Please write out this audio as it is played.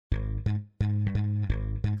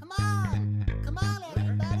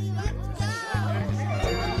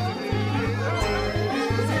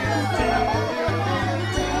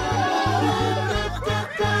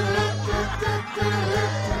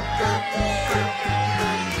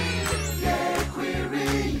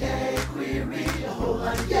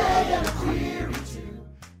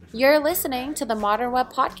You're listening to the Modern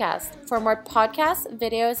Web Podcast. For more podcasts,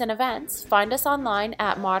 videos, and events, find us online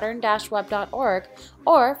at modern-web.org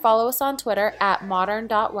or follow us on Twitter at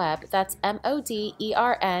modern.web. That's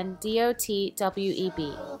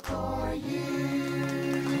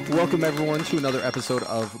MODERNDOTWEB. Welcome, everyone, to another episode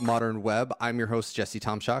of Modern Web. I'm your host, Jesse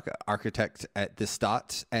Tomchak, architect at This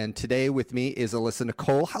Dot. And today with me is Alyssa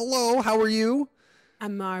Nicole. Hello, how are you?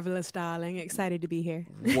 I'm marvelous, darling. Excited to be here.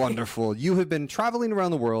 Wonderful. You have been traveling around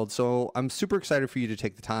the world, so I'm super excited for you to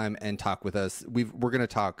take the time and talk with us. We're going to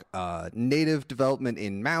talk native development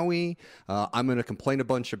in Maui. I'm going to complain a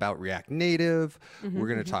bunch about React Native. We're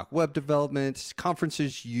going to talk web development,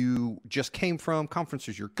 conferences you just came from,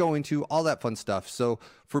 conferences you're going to, all that fun stuff. So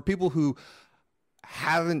for people who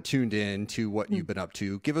haven't tuned in to what you've been up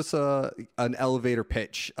to, give us an elevator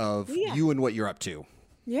pitch of you and what you're up to.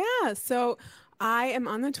 Yeah, so I am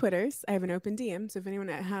on the Twitters. I have an open DM. So if anyone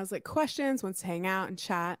that has like questions, wants to hang out and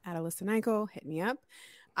chat at Alyssa Nicole, hit me up.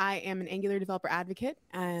 I am an Angular developer advocate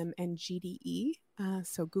and GDE.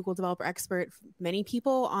 So Google Developer Expert. Many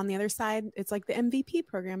people on the other side, it's like the MVP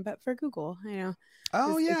program, but for Google, you know.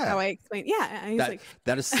 Oh, is yeah. how I explain. Yeah.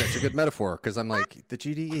 That is such a good metaphor because I'm like, the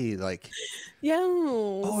GDE, like, yeah.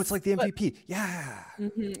 Oh, it's like the MVP. Yeah.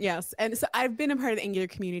 Yes. And so I've been a part of the Angular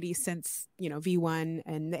community since, V1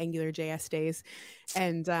 and the Angular JS days.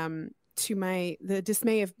 And to the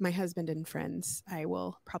dismay of my husband and friends, I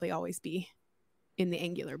will probably always be in the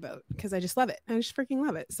Angular boat because I just love it. I just freaking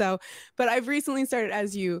love it. So, but I've recently started,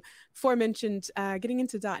 as you forementioned, getting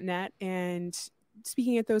into .NET and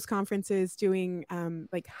speaking at those conferences, doing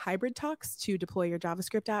like hybrid talks to deploy your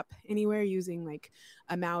JavaScript app anywhere using like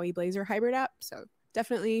a Maui Blazor hybrid app. So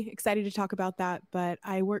definitely excited to talk about that. But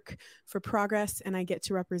I work for Progress and I get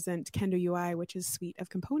to represent Kendo UI, which is a suite of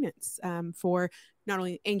components for not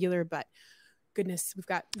only Angular, but goodness, we've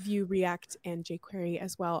got Vue, React, and jQuery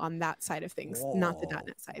as well on that side of things, not the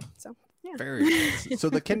 .NET side. So yeah. Very nice. So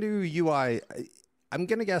the Kendo UI, I'm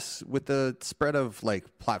going to guess with the spread of like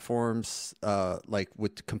platforms, like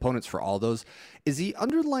with components for all those, is the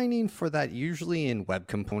underlining for that usually in web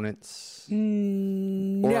components?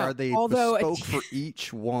 Or are they bespoke for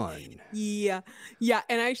each one? Yeah.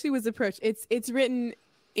 And I actually was approached. It's written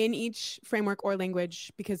in each framework or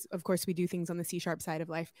language because, of course, we do things on the C# side of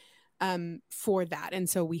life. For that. And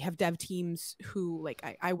so we have dev teams who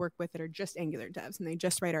like I work with that are just Angular devs and they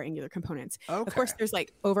just write our Angular components. Okay. Of course, there's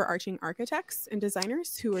like overarching architects and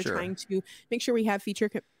designers who are trying to make sure we have feature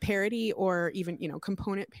parity or even,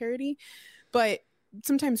 component parity. But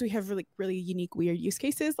sometimes we have really, really unique, weird use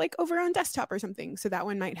cases like over on desktop or something. So that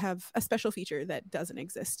one might have a special feature that doesn't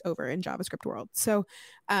exist over in JavaScript world. So,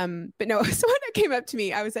 but no, someone that came up to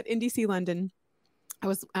me, I was at NDC London.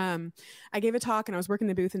 I gave a talk and I was working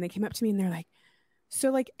the booth and they came up to me and they're like, so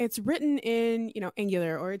like it's written in,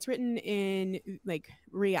 Angular or it's written in like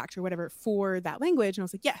React or whatever for that language. And I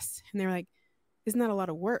was like, yes. And they were like, isn't that a lot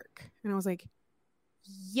of work? And I was like,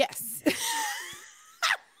 yes.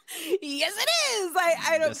 Yes, it is.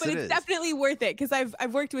 I don't, but it's definitely worth it because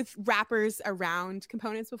I've worked with wrappers around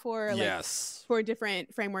components before, like for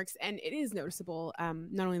different frameworks, and it is noticeable.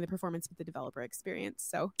 Not only the performance but the developer experience.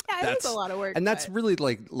 So yeah, it is a lot of work. And that's really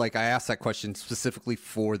like I asked that question specifically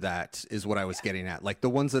for that is what I was getting at. Like the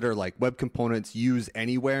ones that are like web components use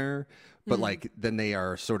anywhere, but like then they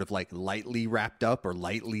are sort of like lightly wrapped up or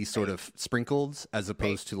lightly sort of sprinkled, as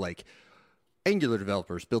opposed to like Angular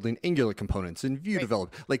developers building Angular components and Vue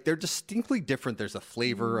develop, like they're distinctly different. There's a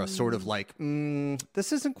flavor, a sort of like,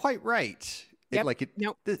 this isn't quite right.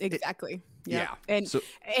 Exactly. Yep. Yeah. And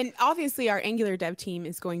obviously our Angular dev team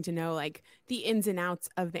is going to know like the ins and outs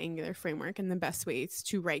of the Angular framework and the best ways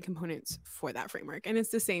to write components for that framework. And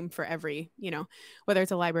it's the same for every, whether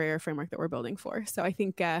it's a library or framework that we're building for. So I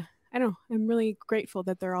think, I don't know, I'm really grateful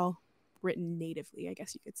that they're all written natively, I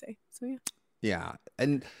guess you could say. So yeah. Yeah.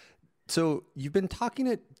 And so you've been talking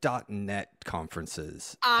at .NET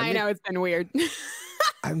conferences. I know it's been weird.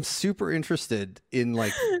 I'm super interested in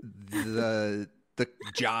like the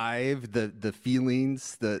jive, the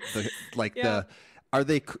feelings, are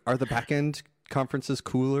the backend conferences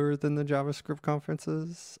cooler than the JavaScript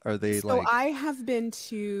conferences? Are they so I have been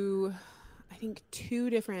to, I think 2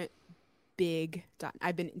 different big.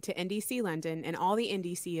 I've been to NDC London, and all the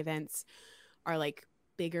NDC events are like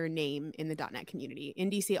bigger name in the .NET community.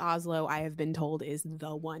 NDC Oslo, I have been told, is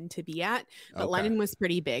the one to be at, but London was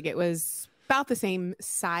pretty big. It was about the same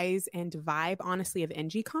size and vibe, honestly, of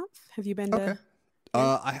NGConf. Have you been to?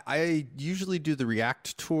 I usually do the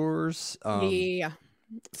React tours. Yeah.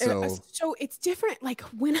 So it's different. Like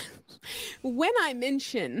when I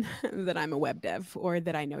mention that I'm a web dev or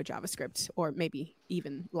that I know JavaScript or maybe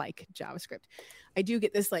even like JavaScript, I do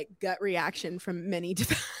get this like gut reaction from many.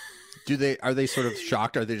 Are they sort of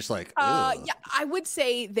shocked? Are they just like, yeah, I would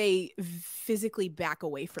say they physically back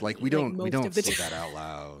away from like me, we don't most say that out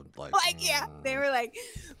loud. Like yeah, they were like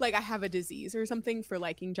I have a disease or something for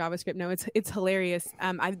liking JavaScript. No, it's hilarious.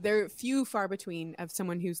 They're few far between of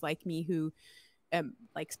someone who's like me who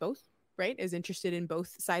likes both, right? Is interested in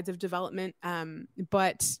both sides of development.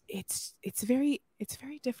 But it's very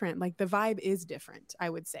different. Like the vibe is different, I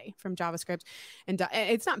would say, from JavaScript, and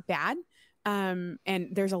it's not bad. And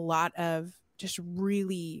there's a lot of just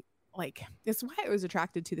really like, it's why I was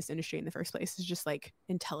attracted to this industry in the first place, is just like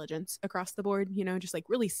intelligence across the board, you know, just like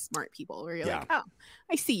really smart people where you're like, oh,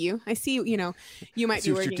 I see you, you know, you might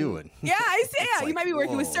be working. What you're doing. Yeah, I see. Yeah, like, you might be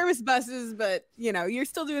working with service buses, but you know, you're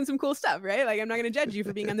still doing some cool stuff, right? Like I'm not going to judge you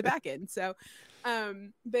for being on the back end. So,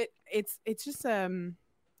 but it's just,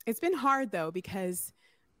 it's been hard though, because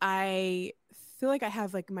I feel like I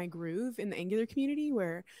have like my groove in the Angular community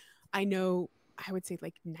where I know, I would say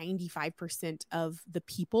like 95% of the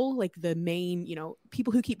people, like the main, you know,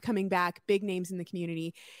 people who keep coming back, big names in the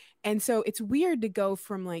community. And so it's weird to go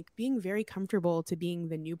from like being very comfortable to being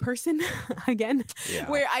the new person again,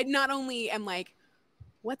 where I not only am like,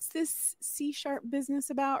 what's this C# business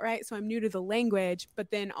about, right? So I'm new to the language, but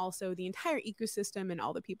then also the entire ecosystem and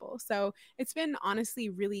all the people. So it's been honestly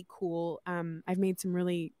really cool. I've made some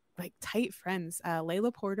really like tight friends.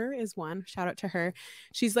 Layla Porter is one. Shout out to her.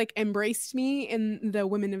 She's like embraced me in the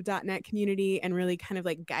Women of .NET community and really kind of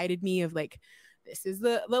like guided me of like, this is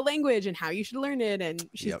the language and how you should learn it. And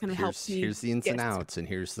she's kind of helped me. Here's the ins and outs, and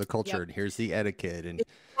here's the culture, and here's the etiquette. And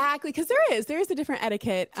exactly, because there is a different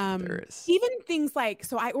etiquette. There is. Even things like,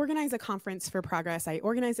 so I organize a conference for Progress. I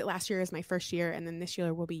organized it last year as my first year, and then this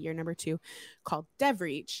year will be year number 2, called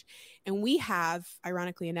DevReach. And we have,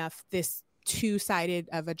 ironically enough, this two-sided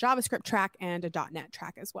of a JavaScript track and a .NET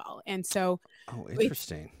track as well. And so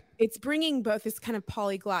interesting. It's bringing both, this kind of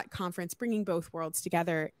polyglot conference, bringing both worlds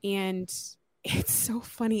together. And it's so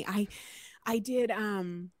funny. I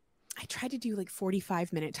tried to do like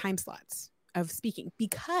 45-minute time slots of speaking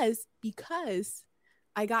because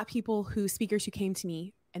I got speakers who came to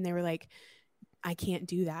me and they were like, I can't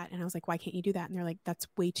do that. And I was like, why can't you do that? And they're like, that's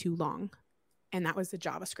way too long. And that was the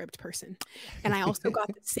JavaScript person. And I also got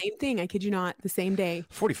the same thing. I kid you not, the same day.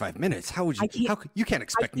 45 minutes. How would you? You can't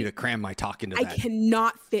expect me to cram my talk into that. I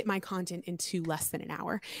cannot fit my content into less than an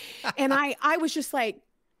hour. And I was just like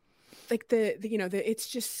it's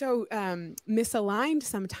just so misaligned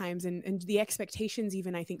sometimes, and the expectations,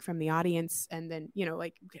 even I think from the audience, and then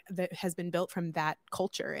like that has been built from that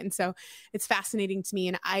culture. And so it's fascinating to me,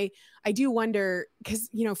 and I do wonder, because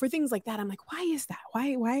for things like that, I'm like, why is that?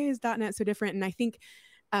 Why is .NET so different? And I think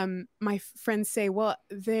my friends say, well,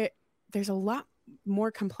 there's a lot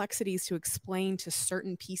more complexities to explain to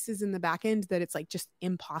certain pieces in the back end that it's like just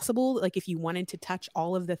impossible, like if you wanted to touch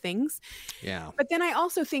all of the things. Yeah. But then I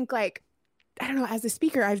also think, like, I don't know, as a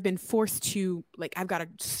speaker, I've been forced to, like, I've got a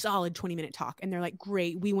solid 20-minute talk and they're like,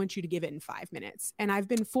 great, we want you to give it in 5 minutes. And I've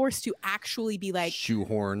been forced to actually be like,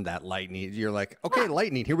 shoehorn that lightning. You're like, okay,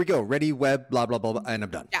 lightning, here we go. Ready, web, blah, blah, blah, blah, and I'm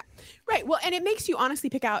done. Yeah. Right. Well, and it makes you honestly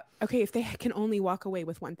pick out, okay, if they can only walk away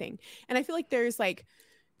with one thing. And I feel like there's like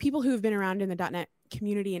people who've been around in the .NET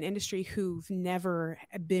community and industry who've never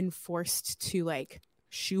been forced to like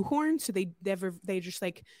shoehorn, so they just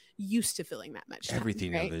like used to filling that much time,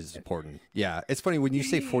 everything right? is important. Yeah, it's funny when you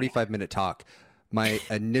say 45-minute talk, my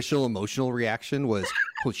initial emotional reaction was,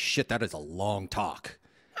 holy shit, that is a long talk.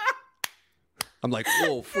 I'm like,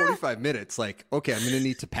 whoa, 45 minutes. Like, okay, I'm going to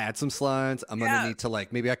need to pad some slides. I'm going to need to,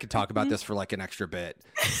 like, maybe I could talk about this for like an extra bit.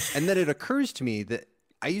 And then it occurs to me that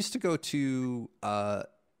I used to go to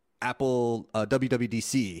Apple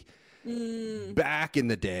WWDC back in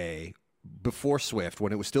the day before Swift,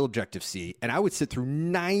 when it was still Objective-C, and I would sit through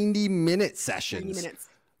 90-minute sessions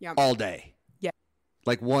all day. Yeah.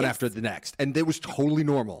 Like one after the next. And it was totally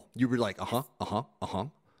normal. You were like, Oh,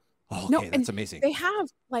 okay, that's amazing. They have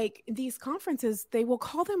like these conferences, they will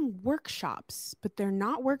call them workshops, but they're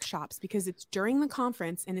not workshops because it's during the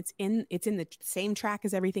conference and it's in the same track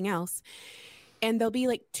as everything else. And they'll be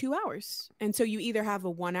like 2 hours. And so you either have a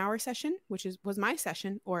 1 hour session, which was my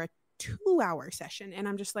session, or a 2 hour session. And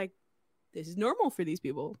I'm just like, this is normal for these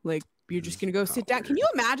people. Like, you're just going to go sit down. Can you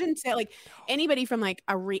imagine like anybody from like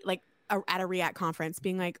at a React conference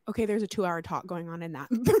being like, okay, there's a 2 hour talk going on in that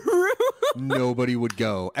room? Nobody would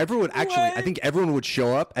go. Everyone I think everyone would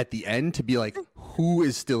show up at the end to be like, who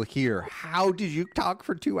is still here? How did you talk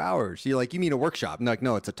for 2 hours? You're like, you mean a workshop? And they're like,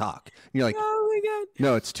 no, it's a talk. And you're like, my God.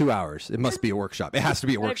 No, it's 2 hours. It must be a workshop. It has to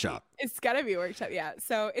be a workshop. It's gotta be a workshop. Yeah.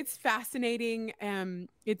 So it's fascinating.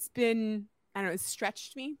 It's been, I don't know, it's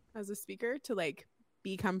stretched me as a speaker to like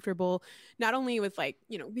be comfortable, not only with like,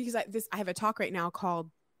 you know, because I have a talk right now called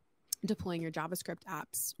deploying your JavaScript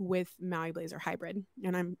apps with Maui Blazor Hybrid.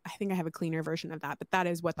 And I think I have a cleaner version of that, but that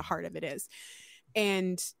is what the heart of it is.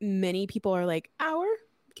 And many people are like, hour?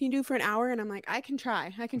 Can you do for an hour? And I'm like, I can try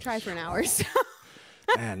for an hour. So.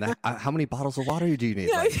 Man, how many bottles of water do you need?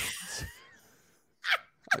 Like,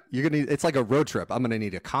 you're gonna need, it's like a road trip. I'm gonna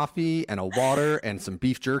need a coffee and a water and some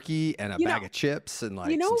beef jerky and a bag of chips and like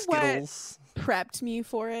some Skittles. What prepped me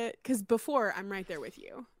for it? Because before, I'm right there with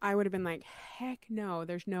you. I would have been like, heck no,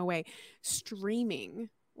 there's no way. Streaming.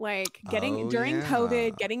 Like during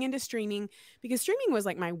COVID, getting into streaming, because streaming was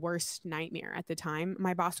like my worst nightmare at the time.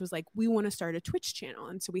 My boss was like, we want to start a Twitch channel.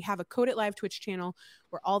 And so we have a Code It Live Twitch channel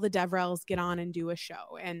where all the DevRels get on and do a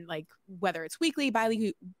show. And like, whether it's weekly,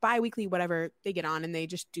 bi-weekly, whatever, they get on and they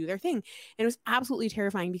just do their thing. And it was absolutely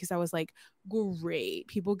terrifying because I was like, great,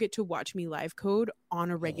 people get to watch me live code on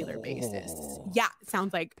a regular basis. Yeah, it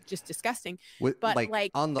sounds like just disgusting. But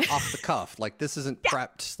like on the off the cuff, like this isn't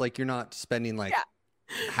prepped. Like you're not spending like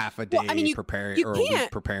half a day preparing or a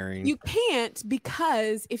week preparing. You can't,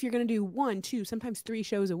 because if you're going to do 1, 2, sometimes 3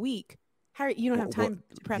 shows a week, you don't have time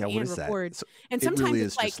to prep and record. So and sometimes it really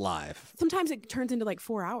is like, just live. Sometimes it turns into like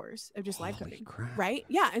 4 hours of just live coding, right?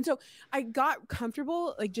 Yeah. And so I got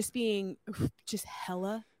comfortable, like just being just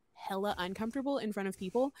hella uncomfortable in front of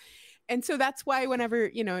people. And so that's why whenever,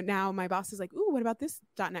 you know, now my boss is like, ooh, what about this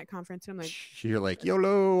 .NET conference? And I'm like, you're like,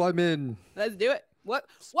 YOLO, I'm in. Let's do it. What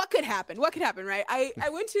could happen? What could happen, right? I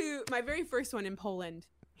went to my very first one in Poland.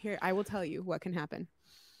 Here, I will tell you what can happen.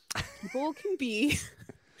 People can be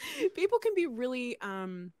really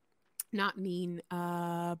not mean,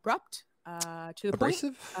 abrupt, to the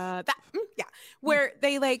abrasive? Point. Where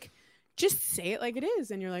they like just say it like it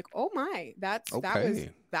is, and you're like, oh my, that's an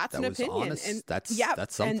opinion, honest. And that's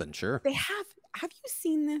something. And sure, they have. Have you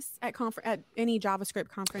seen this at any JavaScript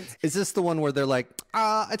conference? Is this the one where they're like,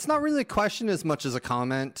 it's not really a question as much as a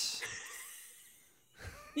comment?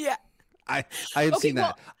 Yeah. I have seen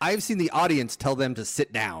that. I've seen the audience tell them to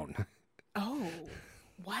sit down. Oh,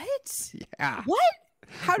 what? Yeah. What?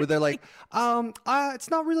 Where they're like, it's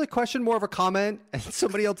not really a question, more of a comment. And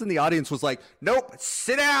somebody else in the audience was like, nope,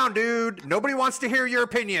 sit down, dude. Nobody wants to hear your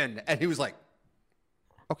opinion. And he was like,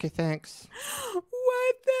 okay, thanks.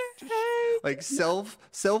 What the heck? Like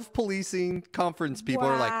self-policing conference people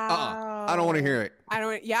are like, I don't want to hear it.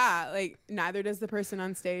 Like neither does the person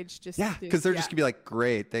on stage. Just because they're just gonna be like,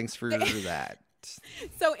 great, thanks for that.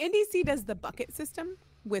 So NDC does the bucket system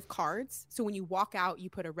with cards. So when you walk out, you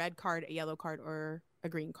put a red card, a yellow card, or a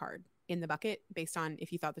green card in the bucket based on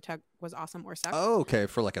if you thought the tug was awesome or sucked. Oh, okay,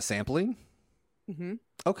 for like a sampling. Mm-hmm.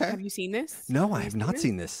 Okay. Have you seen this? No, I have not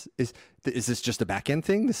seen this. Is this just a back end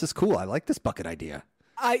thing? This is cool. I like this bucket idea.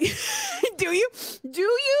 Do you?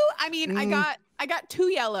 I mean, I got 2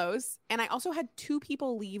 yellows, and I also had 2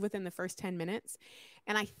 people leave within the first 10 minutes.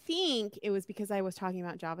 And I think it was because I was talking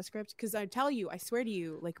about JavaScript. Because I swear to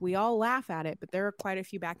you, like we all laugh at it, but there are quite a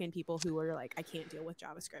few back end people who are like, I can't deal with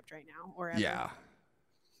JavaScript right now, or ever. Yeah.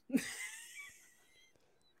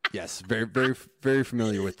 Yes, very, very, very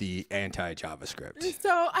familiar with the anti-JavaScript. So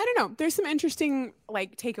I don't know. There's some interesting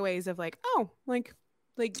like takeaways of like,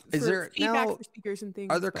 is there feedback now, for speakers and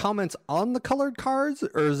things. Are there comments on the colored cards,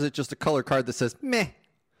 or is it just a color card that says meh?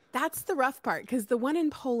 That's the rough part, because the one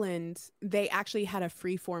in Poland, they actually had a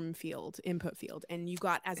free-form input field, and you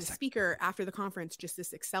got as a speaker after the conference just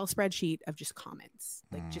this Excel spreadsheet of just comments,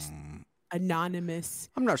 like just anonymous.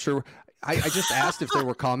 I'm not sure. I just asked if there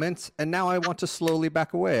were comments, and now I want to slowly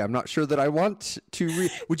back away. I'm not sure that I want to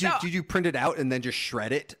read. Did you print it out and then just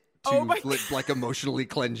shred it to like emotionally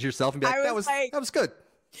cleanse yourself and be like, that was good.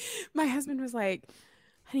 My husband was like,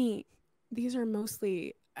 honey, these are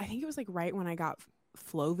mostly, I think it was like right when I got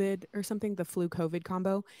Flovid or something, the flu COVID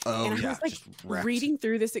combo. Oh, and I was like reading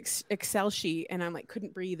through this Excel sheet, and I'm like,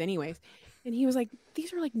 couldn't breathe anyways. And he was like,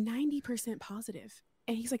 these are like 90% positive.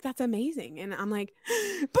 And he's like, that's amazing. And I'm like,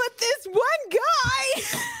 but this one guy.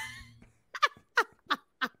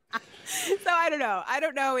 So I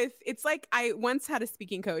don't know if it's like, I once had a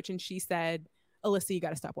speaking coach and she said, Alyssa, you got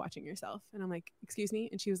to stop watching yourself. And I'm like, excuse me?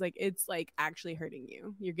 And she was like, it's like actually hurting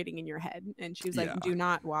you. You're getting in your head. And she was like, do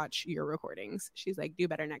not watch your recordings. She's like, do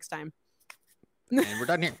better next time. And we're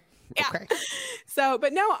done here. Yeah. Okay. So,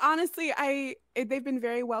 but no, honestly, they've been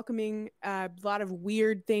very welcoming. A lot of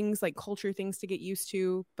weird things, like culture things to get used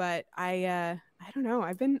to. But I don't know.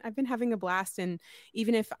 I've been having a blast. And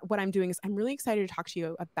even if what I'm doing is, I'm really excited to talk to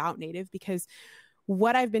you about Native, because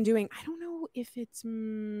what I've been doing, I don't know if it's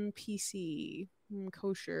PC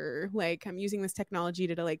kosher. Like I'm using this technology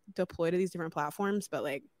to like deploy to these different platforms, but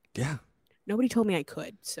like Yeah. nobody told me I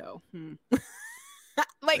could. So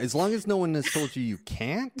like As long as no one has told you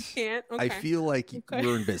can't, can't. I Okay. feel like Okay.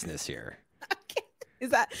 we're in business here. Okay.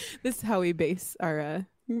 This is how we base our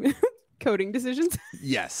coding decisions?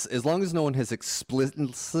 Yes, as long as no one has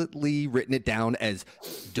explicitly written it down as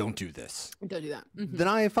 "don't do this," Don't do that. Mhm. then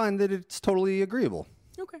I find that it's totally agreeable.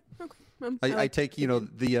 Okay. Okay. I take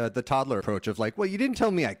the toddler approach of like, well, you didn't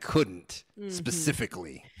tell me I couldn't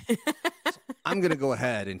specifically. So I'm gonna go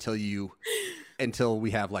ahead until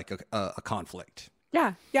we have like a conflict.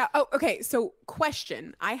 Yeah. Yeah. Oh, okay. So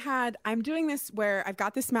question. I'm doing this where I've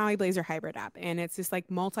got this Maui Blazor hybrid app, and it's this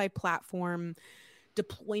like multi-platform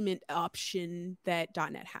deployment option that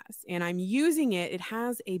 .NET has. And I'm using it. It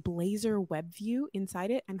has a Blazor web view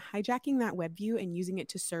inside it. I'm hijacking that web view and using it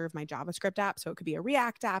to serve my JavaScript app. So it could be a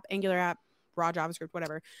React app, Angular app, raw JavaScript,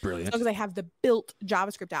 whatever. Brilliant. As long as I have the built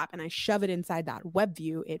JavaScript app and I shove it inside that web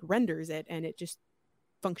view, it renders it and it just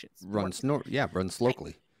functions. Runs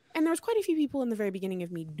locally. And there was quite a few people in the very beginning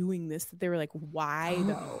of me doing this that they were like, why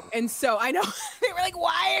though? And so I know they were like,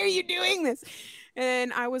 why are you doing this?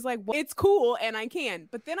 And I was like, well, it's cool and I can.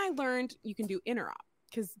 But then I learned you can do interop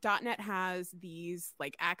because .NET has these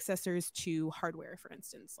like accessors to hardware, for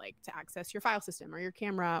instance, like to access your file system or your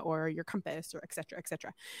camera or your compass or et cetera, et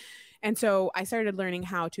cetera. And so I started learning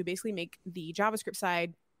how to basically make the JavaScript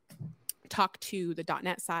side talk to the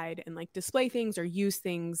 .NET side and like display things or use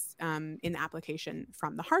things in the application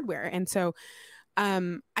from the hardware. And so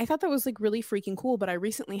I thought that was like really freaking cool. But I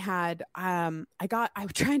recently had I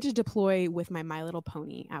was trying to deploy with my Little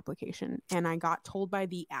Pony application, and I got told by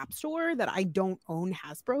the App Store that I don't own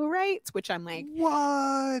Hasbro rights, which I'm like,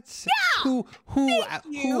 what? Yeah, Who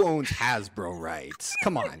you. owns Hasbro rights?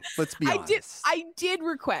 Come on, let's be honest. I did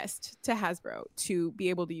request to Hasbro to be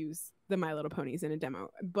able to use the My Little Ponies in a demo,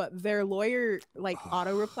 but their lawyer like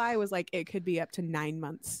auto reply was like it could be up to 9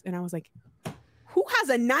 months, and I was like, who has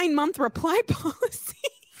a 9-month reply policy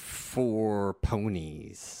for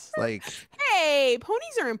ponies? Like, hey,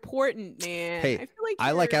 ponies are important, man. Hey, I feel like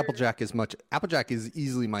I like Applejack as much. Applejack is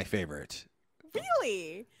easily my favorite.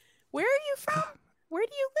 Really? Where are you from? Where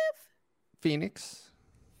do you live? Phoenix.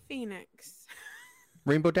 Phoenix.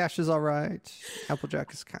 Rainbow Dash is all right.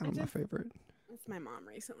 Applejack is kind of my favorite. My mom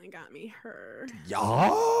recently got me her.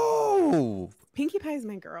 Yo! Pinkie Pie is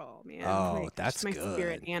my girl, man. Oh, like, that's she's my good.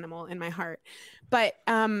 Spirit animal in my heart. But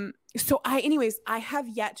so I have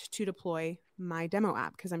yet to deploy my demo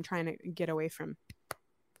app because I'm trying to get away from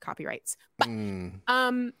copyrights. But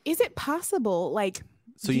is it possible? Like,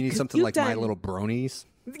 so you need something like My Little Bronies?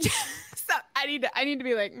 So I need to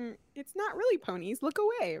be like, it's not really ponies. Look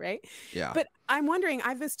away, right? Yeah. But I'm wondering.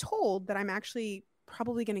 I was told that I'm actually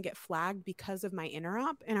probably going to get flagged because of my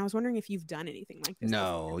interop, and I was wondering if you've done anything like this.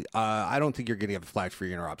 No, I don't think you're going to get flagged for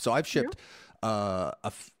your interop. So I've shipped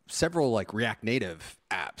several like React Native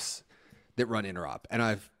apps that run interop, and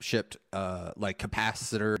I've shipped like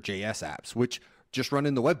capacitor JS apps, which just run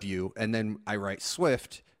in the web view, and then I write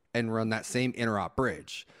Swift and run that same interop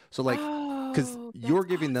bridge. So like, because you're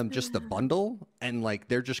giving them just the bundle, and like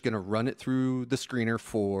they're just going to run it through the screener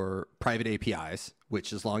for private APIs,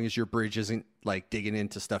 which as long as your bridge isn't like digging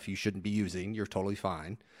into stuff you shouldn't be using, you're totally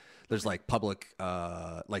fine. There's like public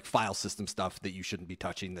like file system stuff that you shouldn't be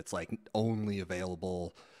touching that's like only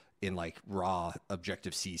available in like raw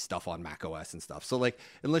Objective-C stuff on Mac OS and stuff. So like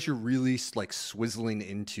unless you're really like swizzling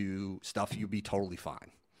into stuff, you'll be totally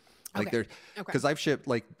fine. Like because I've shipped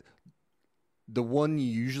like the one you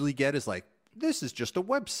usually get is like, this is just a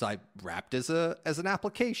website wrapped as an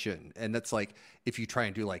application. And that's like, if you try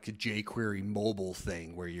and do like a jQuery mobile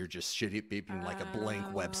thing where you're just shipping like a blank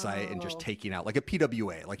website and just taking out like a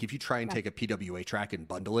PWA. Like if you try and take a PWA track and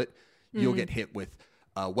bundle it, you'll get hit with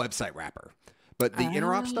a website wrapper. But the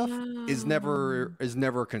interop stuff is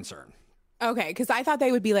never a concern. Okay, because I thought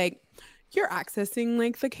they would be like, you're accessing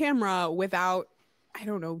like the camera without, I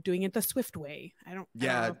don't know, doing it the Swift way. I don't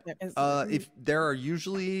know if there are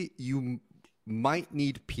usually, you might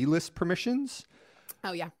need plist permissions.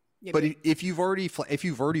 Oh yeah. But if you've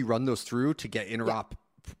already run those through to get interop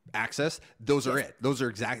access, those are it. Those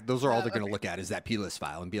are all they're going to look at is that plist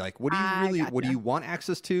file and be like, what do you want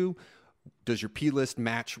access to? Does your plist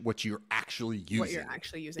match what you're actually using? What you're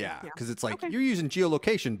actually using. Yeah, because it's like you're using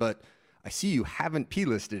geolocation, but I see you haven't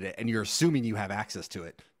plisted it and you're assuming you have access to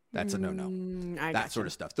it. That's a no-no. That sort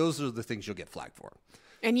of stuff. Those are the things you'll get flagged for.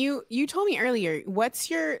 And you told me earlier,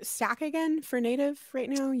 what's your stack again for native right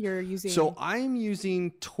now? You're using. So I'm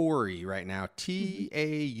using Tauri right now. Tauri.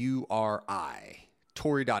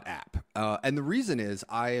 Tori.app. And the reason is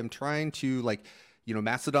I am trying to like,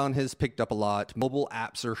 Mastodon has picked up a lot. Mobile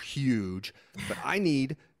apps are huge, but I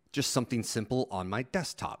need just something simple on my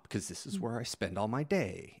desktop because this is where I spend all my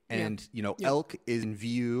day. And, Elk is in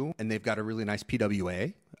Vue and they've got a really nice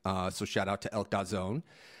PWA. So shout out to elk.zone.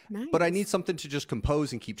 Nice. But I need something to just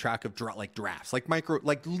compose and keep track of drafts, like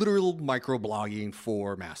literal micro blogging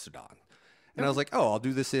for Mastodon. And I was like, I'll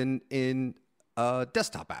do this in a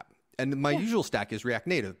desktop app. And my usual stack is React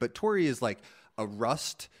Native, but Tori is like a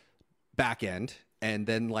Rust backend and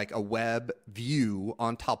then like a web view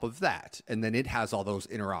on top of that. And then it has all those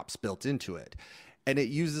interops built into it. And it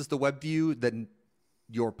uses the web view, then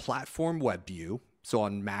your platform web view. So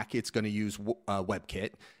on Mac, it's going to use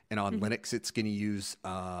WebKit. And on Linux, it's going to use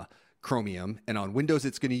Chromium. And on Windows,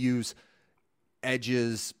 it's going to use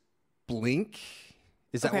Edge's Blink.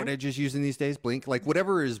 Is that what Edge is using these days? Blink? Like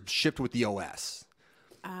whatever is shipped with the OS.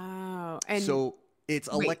 Oh. And so it's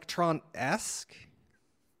Electron-esque.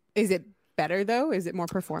 Is it better though? Is it more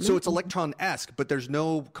performant? So it's Electron-esque, but there's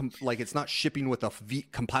no, it's not shipping with a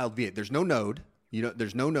compiled V8. There's no node.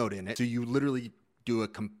 There's no node in it. So you literally do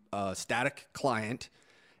a static client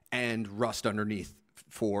and Rust underneath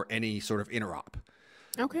for any sort of interop.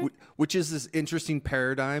 Okay. Which is this interesting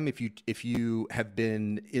paradigm if you have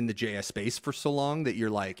been in the JS space for so long that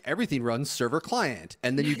you're like, everything runs server client.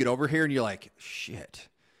 And then you get over here and you're like, shit,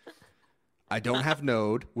 I don't have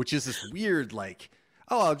Node, which is this weird like,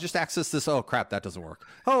 I'll just access this. Oh, crap, that doesn't work.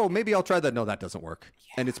 Oh, maybe I'll try that. No, that doesn't work.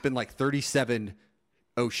 Yeah. And it's been like 37,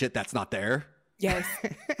 oh, shit, that's not there. Yes,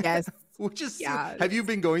 yes. Which is, have you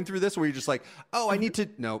been going through this where you're just like, I need to,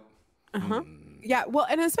 nope. Yeah, well,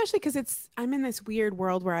 and especially because I'm in this weird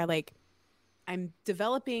world where I'm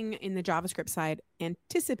developing in the JavaScript side,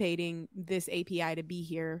 anticipating this API to be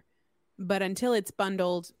here, but until it's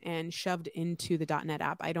bundled and shoved into the .NET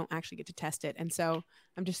app, I don't actually get to test it. And so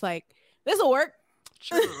I'm just like, this will work.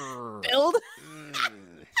 Sure. Build.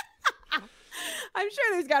 I'm sure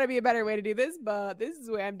there's got to be a better way to do this, but this is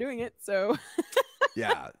the way I'm doing it. So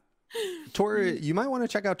yeah. Tori, you might want to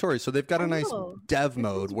check out Tori. So they've got a nice dev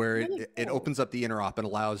mode where it opens up the interop and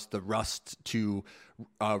allows the Rust to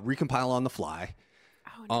recompile on the fly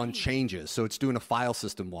on changes. So it's doing a file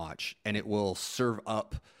system watch and it will serve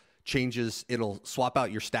up changes. It'll swap out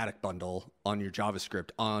your static bundle on your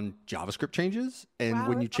JavaScript on JavaScript changes. And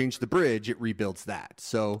when you change the bridge, it rebuilds that.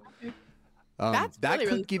 So that really,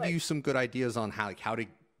 could give you some good ideas on how to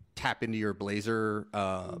tap into your Blazor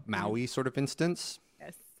Maui sort of instance.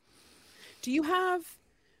 Yes. Do you have,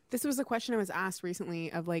 this was a question I was asked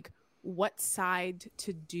recently of like, what side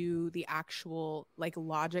to do the actual like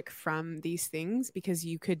logic from these things? Because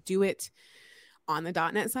you could do it on the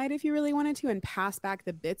 .NET side if you really wanted to and pass back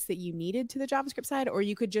the bits that you needed to the JavaScript side, or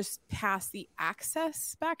you could just pass the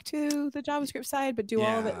access back to the JavaScript side, but do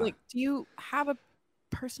all of it. Like, do you have a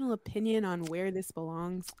personal opinion on where this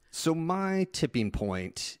belongs? So my tipping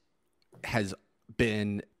point has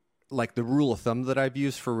been like the rule of thumb that I've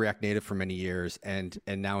used for React Native for many years and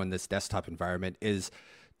now in this desktop environment is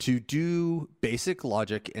to do basic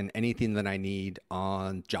logic and anything that I need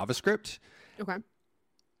on JavaScript. Okay.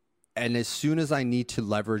 And as soon as I need to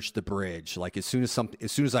leverage the bridge, like as soon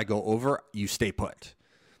as I go over, you stay put.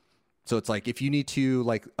 So it's like if you need to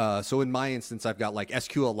like so in my instance I've got like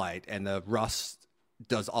SQLite and the Rust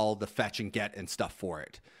does all the fetch and get and stuff for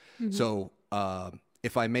it. Mm-hmm. So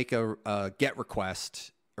if I make a get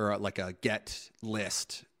request or like a get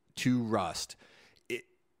list to Rust,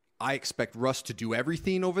 I expect Rust to do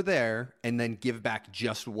everything over there and then give back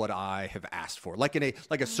just what I have asked for, like in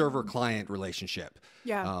a server client relationship.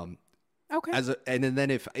 Yeah. Okay. And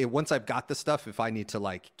then once I've got the stuff, if I need to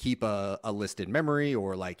like keep a list in memory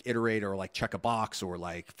or like iterate or like check a box or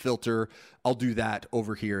like filter, I'll do that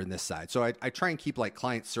over here in this side. So I try and keep like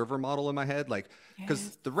client server model in my head, like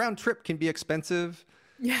because the round trip can be expensive.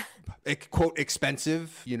 Yeah. Quote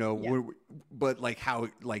expensive, but like how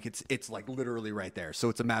like it's like literally right there. So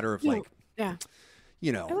it's a matter of like, I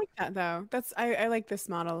like that though. I like this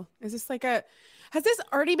model. Is this like has this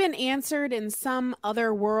already been answered in some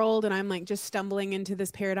other world? And I'm like just stumbling into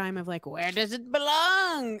this paradigm of like, where does it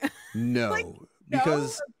belong? No,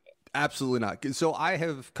 because absolutely not. So I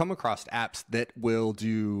have come across apps that will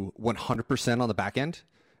do 100% on the back end.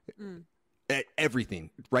 Everything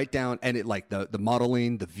right down, and it like the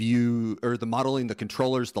modeling, the view, or the modeling, the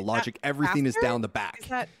controllers, the logic, everything is down the back. Is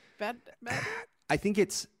that bad? I think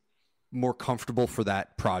it's more comfortable for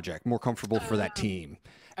that project, more comfortable for that team.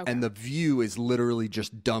 Okay. And the view is literally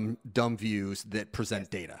just dumb views that present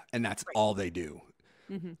data, and that's all they do.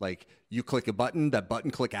 Mm-hmm. Like you click a button, that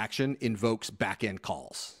button click action invokes backend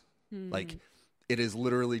calls. Mm-hmm. Like it is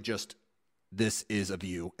literally just this is a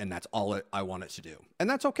view and that's all I want it to do. And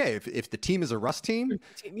that's okay. If the team is a Rust team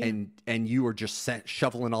and you are just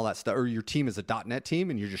shoveling all that stuff, or your team is a .NET team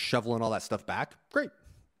and you're just shoveling all that stuff back, great.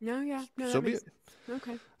 No, So be it.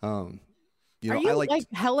 Okay. Are you I like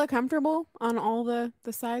hella comfortable on all the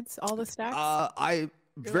sides, all the stacks?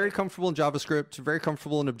 Very comfortable in JavaScript, very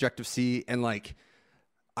comfortable in Objective-C, and like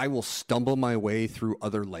I will stumble my way through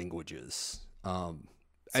other languages. So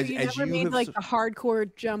you never made like a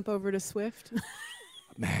hardcore jump over to Swift?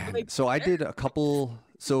 Man, so I did a couple.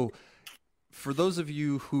 So for those of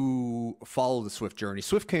you who follow the Swift journey,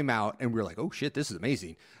 Swift came out and we were like, oh shit, this is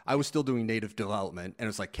amazing. I was still doing native development and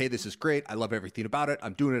it's like, hey, this is great. I love everything about it.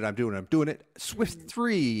 I'm doing it. Swift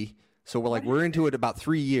 3. So we're into it about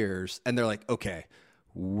 3 years and they're like, okay,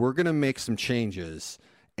 we're going to make some changes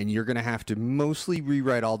and you're going to have to mostly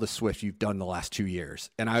rewrite all the Swift you've done the last 2 years.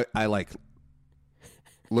 And I like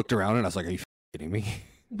looked around and I was like, are you kidding me?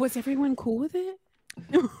 Was everyone cool with it?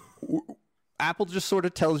 Apple just sort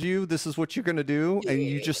of tells you this is what you're going to do, and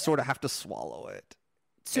you just sort of have to swallow it.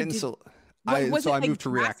 I moved to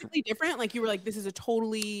React. Different? Like you were like, this is a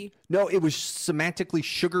totally... No, it was semantically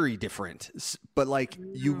sugary different, but like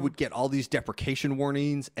you would get all these deprecation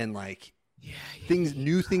warnings and like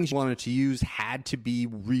new things you wanted to use had to be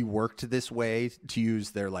reworked this way to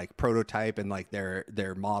use their like prototype and like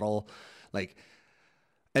their model, like.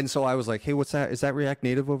 And so I was like, hey, what's that? Is that React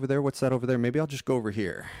Native over there? What's that over there? Maybe I'll just go over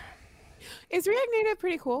here. Is React Native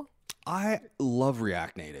pretty cool? I love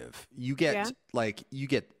React Native. You get the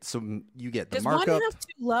Does markup. One have to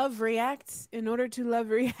love React in order to love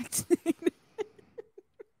React Native?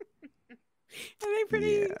 Are they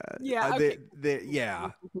pretty? Yeah. Okay.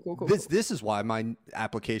 Cool. This is why my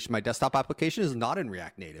desktop application is not in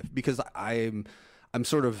React Native, because I'm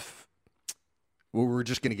sort of. Well, we're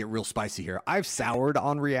just going to get real spicy here. I've soured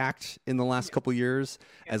on React in the last couple years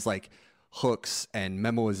as like hooks and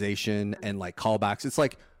memoization and like callbacks. It's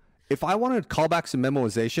like, if I wanted callbacks and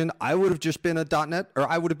memoization, I would have just been a .NET or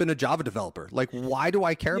I would have been a Java developer. Like, why do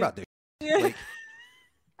I care about this? Like,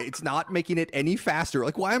 it's not making it any faster.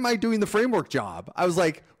 Like, why am I doing the framework job? I was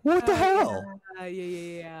like, what the hell?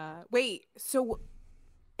 Yeah. Wait, so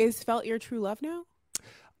is Svelte your true love now?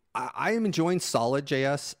 I am enjoying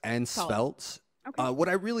Solid.js and Svelte. Okay. What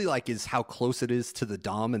I really like is how close it is to the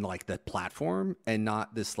DOM and like the platform, and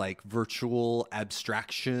not this like virtual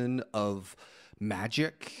abstraction of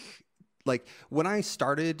magic. Like when I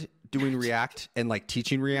started doing React and like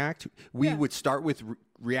teaching React, we would start with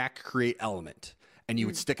React create element, and you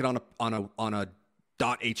would stick it on a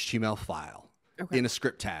 .html file in a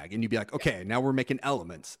script tag, and you'd be like, okay, now we're making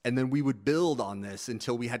elements, and then we would build on this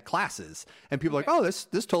until we had classes, and people are like, oh, this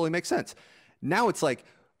totally makes sense. Now it's like,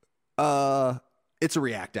 it's a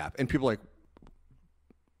React app, and people are like,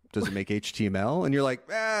 does it make HTML? And you're like,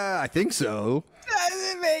 I think so.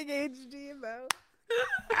 Does it make HTML?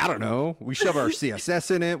 I don't know. We shove our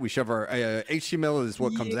CSS in it. We shove our HTML is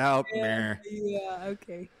what comes out. Yeah.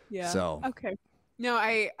 Okay. Yeah. So. Okay. No,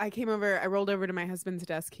 I came over. I rolled over to my husband's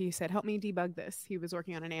desk. He said, help me debug this. He was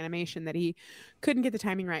working on an animation that he couldn't get the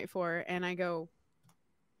timing right for. And I go,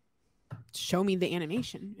 show me the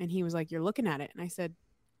animation. And he was like, you're looking at it. And I said,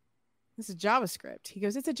 this is JavaScript. He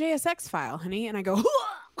goes, it's a JSX file, honey. And I go,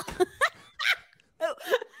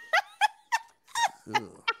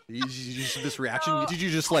 this reaction, did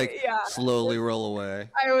you just like slowly roll away?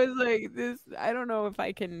 I was like, I don't know if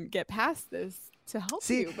I can get past this to help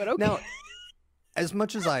you, but okay. Now, as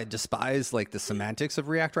much as I despise like the semantics of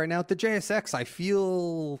React right now, the JSX I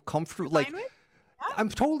feel comfortable. Like, I'm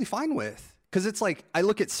totally fine with, because it's like I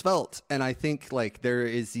look at Svelte and I think like there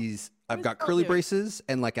is these. I've got curly braces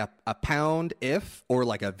and like a pound if, or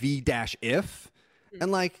like a v dash if,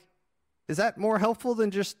 and like, is that more helpful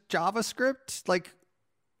than just JavaScript? Like,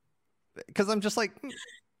 because I'm just like,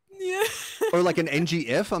 or like an ng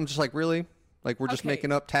if. I'm just like, really? Like, we're just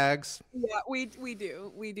making up tags. Yeah, we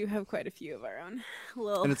do have quite a few of our own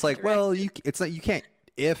little. And it's like, well, you can't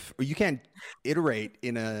iterate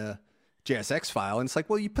in a JSX file. And it's like,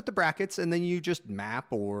 well, you put the brackets and then you just map,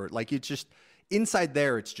 or like it's just inside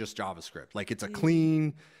there. It's just JavaScript. Like, it's a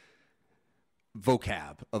clean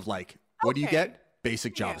vocab of like, what do you get?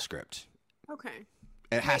 Basic JavaScript. Okay.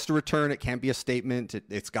 It has to return. It can't be a statement.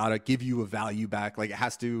 It's got to give you a value back. Like, it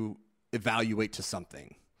has to evaluate to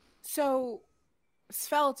something. So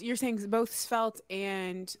Svelte, you're saying both Svelte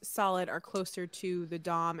and Solid are closer to the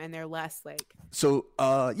DOM and they're less like. So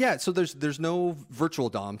so there's no virtual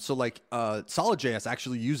DOM. So like Solid.js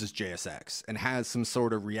actually uses JSX and has some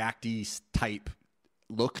sort of React-y type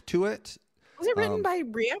look to it. Was it written by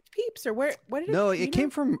React peeps, or what did it? No, it came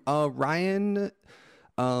from Ryan,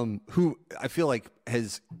 who I feel like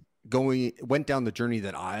has went down the journey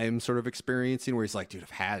that I'm sort of experiencing, where he's like, dude,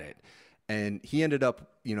 I've had it. And he ended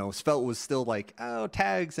up, Svelte was still like, oh,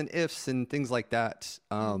 tags and ifs and things like that.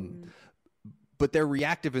 But they're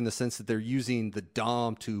reactive in the sense that they're using the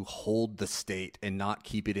DOM to hold the state and not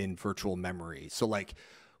keep it in virtual memory. So like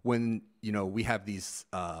when, we have these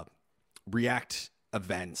React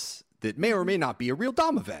events that may or may not be a real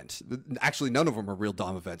DOM event. Actually, none of them are real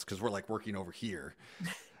DOM events because we're like working over here.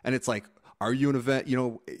 And it's like, are you an event?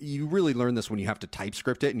 You really learn this when you have to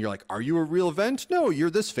TypeScript it and you're like, are you a real event? No, you're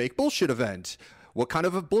this fake bullshit event. What kind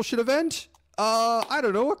of a bullshit event? I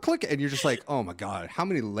don't know, a click. And you're just like, oh my God, how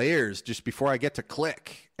many layers just before I get to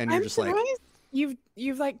click? And you're just like,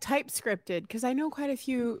 you've like TypeScripted, because I know quite a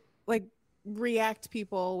few like React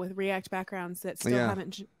people with React backgrounds that still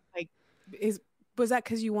haven't like, was that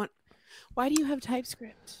because why do you have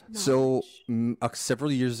TypeScript knowledge? So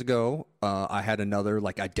several years ago, I had another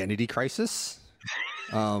like identity crisis.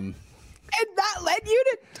 And that led you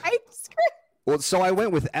to TypeScript? Well, so I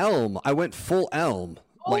went with Elm. I went full Elm.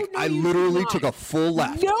 I literally took a full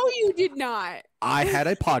left. No, you did not. I had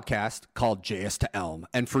a podcast called JS to Elm.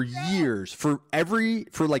 And for years, for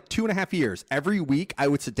like 2.5 years, every week I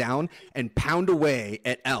would sit down and pound away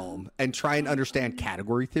at Elm and try and understand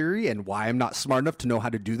category theory and why I'm not smart enough to know how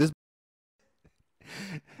to do this.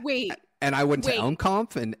 Wait. And I went to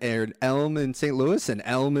ElmConf and aired Elm in St. Louis and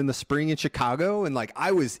Elm in the spring in Chicago. And like,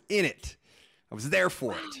 I was in it. I was there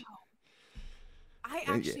for it. I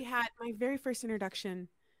actually had my very first introduction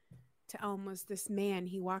to Elm was this man.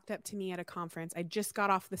 He walked up to me at a conference. I just got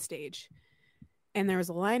off the stage and there was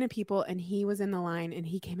a line of people and he was in the line and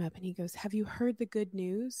he came up and he goes, have you heard the good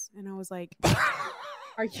news? And I was like,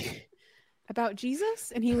 are you about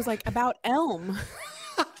Jesus? And he was like, about Elm.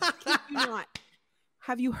 Kid you not.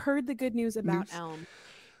 Have you heard the good news about Elm?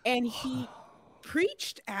 And he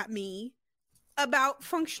preached at me about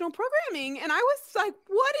functional programming, and I was like,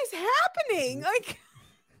 what is happening? Like,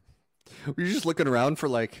 were you just looking around for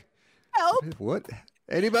like help? What?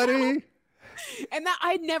 Anybody? Help. And that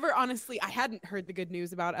I hadn't heard the good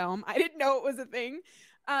news about Elm. I didn't know it was a thing.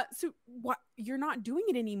 So what, you're not doing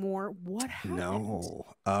it anymore? What happened? No.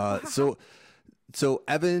 So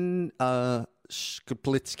Evan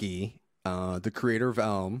Shkaplitsky, the creator of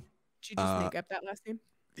Elm. Did you just make up that last name?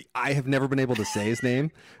 I have never been able to say his name,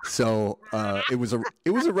 so it was a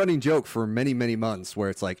running joke for many months where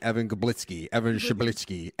it's like Evan Gablitsky, Evan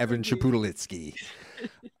Shablitsky, Evan Shapudalitsky.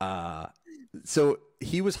 So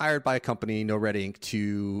he was hired by a company, No Red Ink,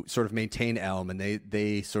 to sort of maintain Elm, and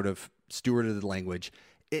they sort of stewarded the language.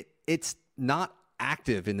 It's not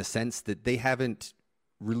active in the sense that they haven't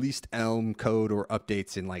released Elm code or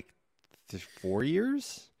updates in like 4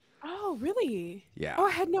 years. Oh, really? Yeah. Oh,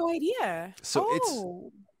 I had no idea.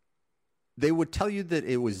 So they would tell you that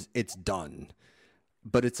it's done,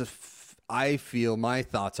 but I feel my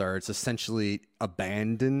thoughts are it's essentially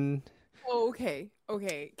abandoned. Oh, okay.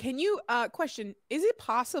 Can you, question, is it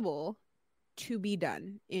possible to be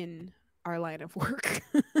done in our line of work?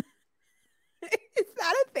 Is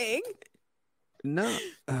that a thing? No.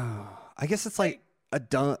 I guess it's like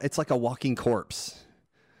it's like a walking corpse.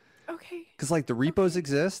 Okay. Because like the repos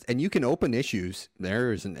exist and you can open issues.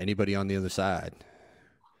 There isn't anybody on the other side.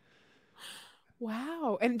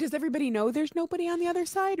 Wow. And does everybody know there's nobody on the other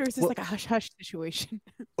side, or is this like a hush-hush situation?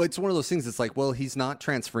 It's one of those things. It's like, well, he's not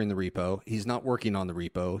transferring the repo. He's not working on the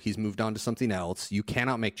repo. He's moved on to something else. You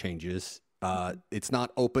cannot make changes. It's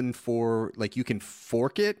not open for like, you can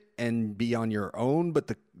fork it and be on your own, but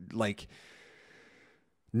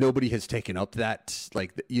nobody has taken up that,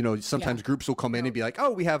 sometimes groups will come in and be like,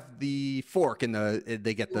 oh, we have the fork, and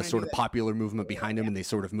they get the sort of popular movement behind them and they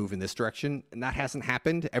sort of move in this direction. And that hasn't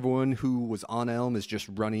happened. Everyone who was on Elm is just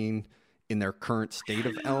running in their current state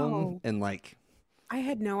of Elm. And I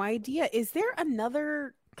had no idea. Is there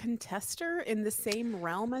another contester in the same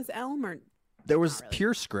realm as Elm, or there was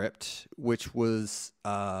PureScript, which was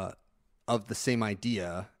of the same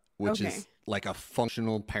idea, which is like a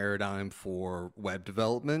functional paradigm for web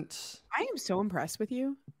development. I am so impressed with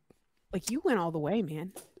you. Like, you went all the way,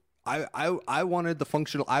 man. I wanted the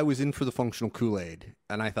functional. I was in for the functional Kool-Aid,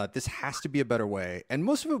 and I thought this has to be a better way. And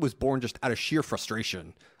most of it was born just out of sheer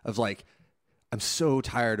frustration of like, I'm so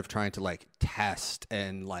tired of trying to like test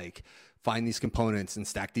and like find these components and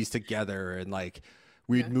stack these together. And like,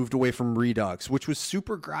 we'd moved away from Redux, which was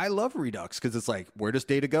super. I love Redux because it's like, where does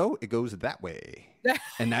data go? It goes that way.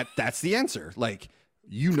 And that's the answer. Like,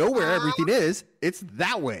 you know where everything is. It's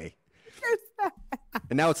that way.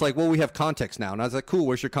 And now it's like, well, we have context now. And I was like, cool,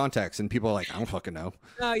 where's your context? And people are like, I don't fucking know.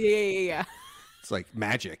 Oh, yeah. It's like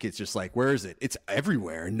magic. It's just like, where is it? It's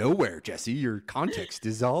everywhere, nowhere, Jesse. Your context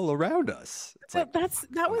is all around us. It's like,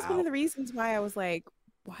 that was one of the reasons why I was like,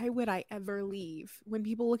 why would I ever leave? When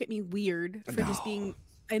people look at me weird for just being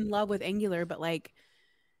in love with Angular, but like,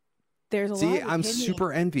 there's a lot. See, I'm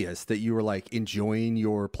super envious that you were like enjoying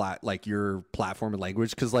your platform and language,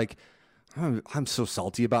 because like I'm so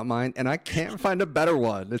salty about mine, and I can't find a better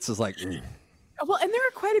one. It's just like, well, and there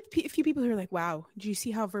are quite a few people who are like, "Wow, do you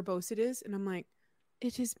see how verbose it is?" And I'm like,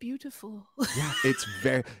 it is beautiful. Yeah, it's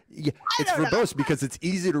it's verbose because it's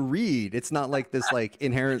easy to read. It's not like this like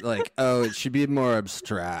inherent like, oh, it should be more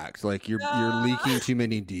abstract. Like you're leaking too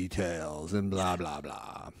many details and blah blah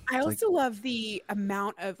blah. I also love the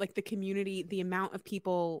amount of like the community, the amount of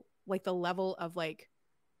people, like the level of like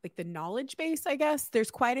the knowledge base, I guess.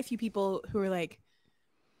 There's quite a few people who are like,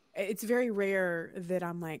 it's very rare that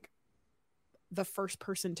I'm like the first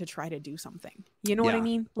person to try to do something. You know what I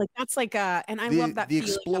mean? Like that's like and I love that the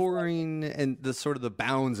exploring and the sort of the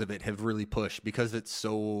bounds of it have really pushed because it's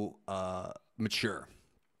so mature.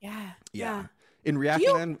 Yeah. In React,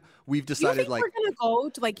 then we've decided like we're gonna go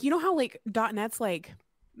to like, you know how like .NET's like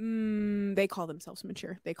they call themselves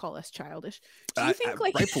mature. They call us childish. Do you think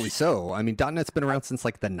like rightfully so? I mean, .NET's been around since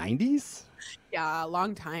like the 90s. Yeah, a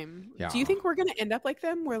long time. Yeah. Do you think we're gonna end up like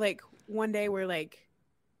them? Where like one day we're like,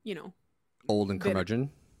 you know, old and curmudgeon,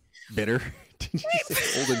 bitter. Did you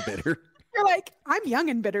say old and bitter? You're like, I'm young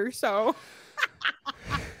and bitter, so.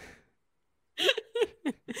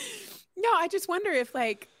 No, I just wonder if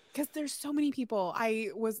like, because there's so many people. I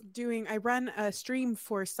run a stream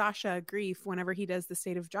for Sasha Grief whenever he does the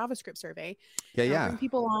State of JavaScript survey. Yeah. I'll bring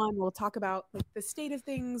people on. We'll talk about like the state of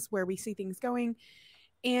things, where we see things going,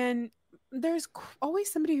 and there's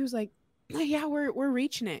always somebody who's like, oh, yeah, we're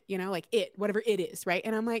reaching it, you know, like whatever it is, right?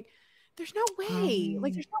 And I'm like, there's no way.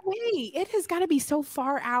 There's no way. It has got to be so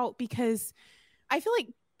far out, because I feel like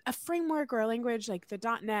a framework or a language like the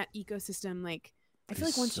 .NET ecosystem, like I feel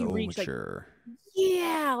like once you reach mature.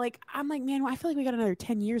 Like I'm like, man, I feel like we got another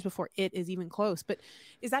 10 years before it is even close. But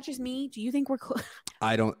is that just me? Do you think we're close?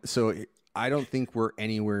 I don't think we're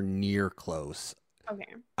anywhere near close.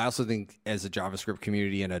 Okay. I also think as a JavaScript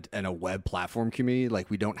community and a web platform community, like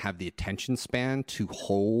we don't have the attention span to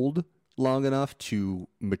hold long enough to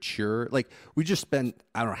mature. Like we just spent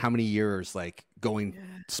I don't know how many years like going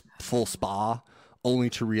full spa only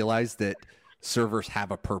to realize that servers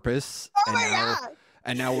have a purpose.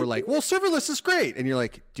 And now we're like, well, serverless is great, and you're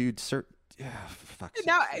like, dude, fuck.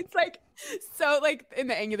 Now it's like, so like in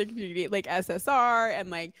the Angular community, like SSR and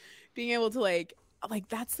like being able to like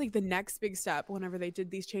that's like the next big step. Whenever they did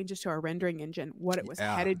these changes to our rendering engine, what it was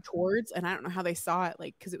headed towards, and I don't know how they saw it,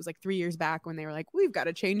 like because it was like 3 years back when they were like, we've got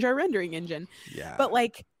to change our rendering engine. Yeah. But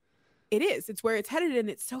like, it's where it's headed, and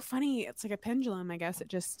it's so funny. It's like a pendulum, I guess. It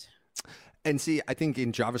just. And see, I think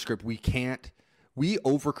in JavaScript we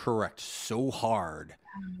overcorrect so hard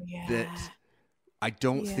that I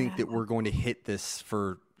don't think that we're going to hit this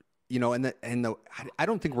for, you know, I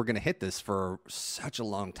don't think we're going to hit this for such a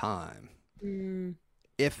long time,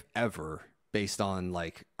 if ever, based on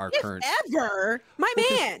like our current. Ever, my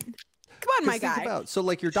man, come on, my guy. So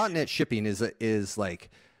like your .NET shipping is like,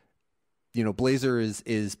 you know, Blazor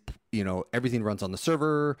is you know, everything runs on the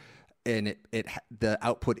server, and the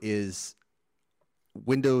output is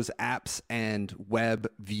Windows apps and web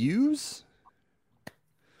views.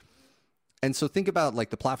 And so think about like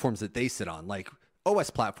the platforms that they sit on, like OS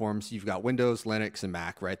platforms. You've got Windows, Linux, and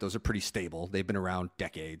Mac, right? Those are pretty stable. They've been around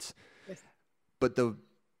decades. But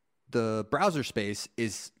the browser space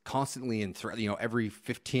is constantly in you know, every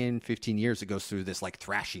 15 years it goes through this like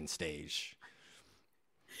thrashing stage.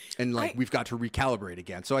 And like we've got to recalibrate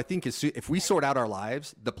again. So I think if we sort out our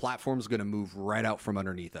lives, the platform's going to move right out from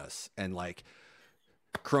underneath us, and like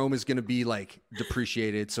Chrome is going to be like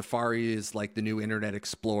depreciated. Safari is like the new Internet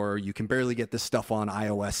Explorer. You can barely get this stuff on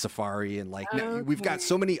iOS Safari, and like we've got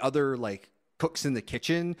so many other like cooks in the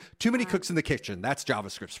kitchen. Too many cooks in the kitchen. That's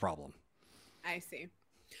JavaScript's problem. I see.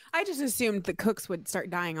 I just assumed the cooks would start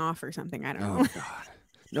dying off or something. I don't know. Oh God,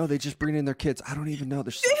 no! They just bring in their kids. I don't even know.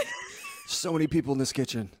 There's so many people in this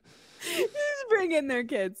kitchen. Just bring in their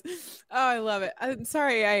kids. Oh, I love it. I'm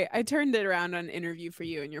sorry, I turned it around on an interview for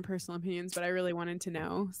you and your personal opinions, but I really wanted to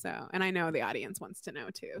know. So, and I know the audience wants to know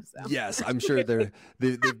too. So yes, I'm sure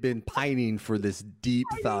they've been pining for this deep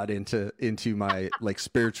thought into my like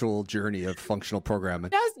spiritual journey of functional programming.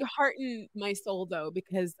 It does hearten my soul though,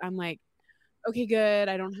 because I'm like, okay, good.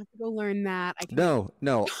 I don't have to go learn that.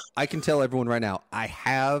 No, I can tell everyone right now. I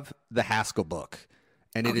have the Haskell book,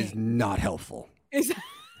 and it is not helpful.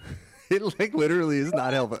 It like literally is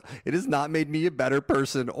not helpful. It has not made me a better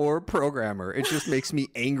person or programmer. It just makes me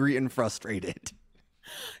angry and frustrated.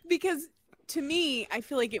 Because to me, I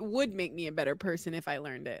feel like it would make me a better person if I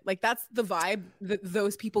learned it. Like that's the vibe that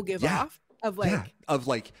those people give off of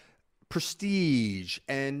like prestige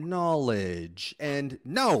and knowledge. And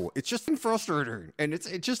no, it's just frustrating, and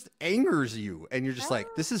it just angers you, and you're just like,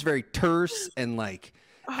 this is very terse and like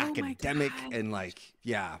academic and like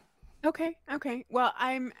Okay. Well,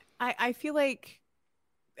 I feel like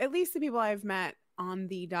at least the people I've met on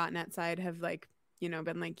the .NET side have like, you know,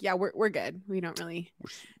 been like, yeah, we're good. We don't really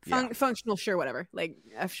functional, sure, whatever. Like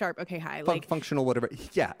F#, okay, hi. Like functional, whatever.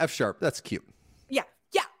 Yeah, F#, that's cute. Yeah.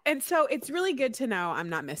 And so it's really good to know I'm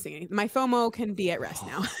not missing anything. My FOMO can be at rest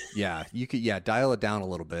now. Yeah, you could dial it down a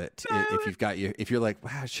little bit if you're like,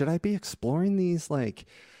 wow, should I be exploring these like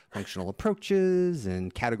functional approaches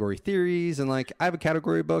and category theories? And like, I have a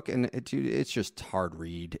category book, and it's just hard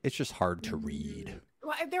read. It's just hard to read.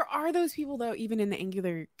 Well, there are those people though, even in the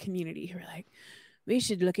Angular community, who are like, we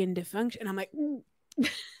should look into function. I'm like,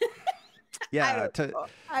 yeah,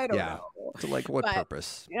 I don't know. To like what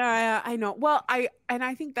purpose? Yeah, I know. Well, I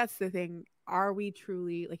think that's the thing. Are we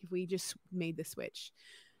truly like, if we just made the switch?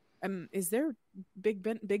 Is there big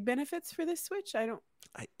benefits for this switch?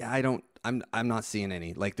 I'm not seeing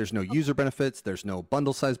any. Like, there's no user benefits, there's no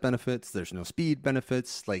bundle size benefits, there's no speed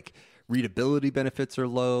benefits, like readability benefits are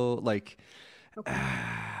low. Like,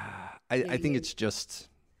 I think it's just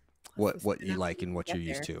what you like and what you're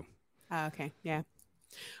used to. Okay, yeah.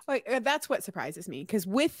 Well, that's what surprises me, because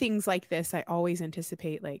with things like this, I always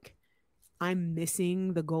anticipate like I'm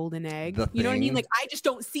missing the golden egg. You know what I mean? Like, I just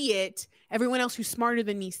don't see it. Everyone else who's smarter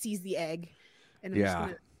than me sees the egg, and I'm just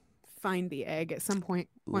gonna find the egg at some point.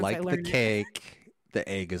 Once like I learn the cake, the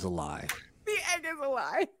egg is a lie. The egg is a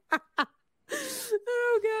lie.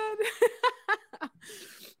 Oh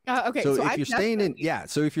God. Okay. So if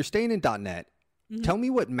you're staying in .NET, tell me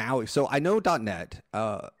what Maui. So I know .NET.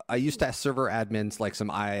 I used to ask server admins like some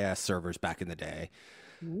IIS servers back in the day.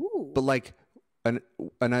 Ooh. But like, was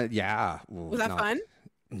that fun?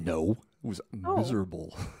 No, it was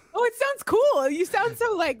miserable. Oh, it sounds cool. You sound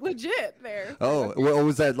so like legit there. Oh, well,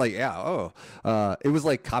 was that like, it was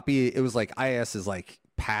like it was like IIS is like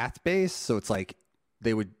path based. So it's like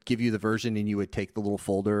they would give you the version, and you would take the little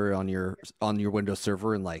folder on your Windows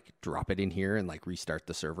server and like drop it in here and like restart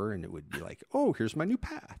the server, and it would be like, oh, here's my new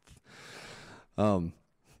path.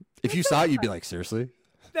 If you saw it, you'd be like, seriously?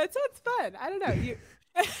 That sounds fun. I don't know. You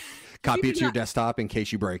copy it to your desktop in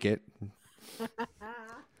case you break it.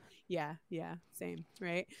 Yeah, same,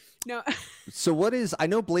 right? No. So what is? I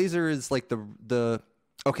know Blazor is like the.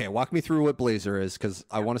 Okay, walk me through what Blazor is, because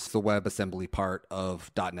I want to see the WebAssembly part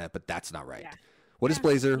of .NET, but that's not right. Yeah. What is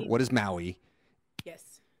Blazor? What is Maui? Yes.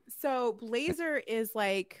 So Blazor is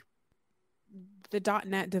like the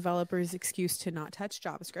 .NET developers' excuse to not touch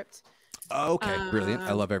JavaScript. Okay, brilliant.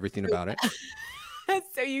 I love everything about it.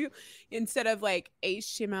 So you, instead of like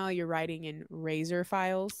HTML, you're writing in Razor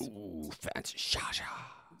files. Ooh, fancy.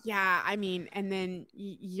 Yeah, I mean, and then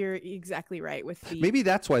you're exactly right with the. Maybe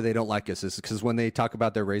that's why they don't like us, is because when they talk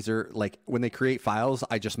about their Razor, like when they create files,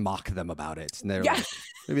 I just mock them about it. And they're like,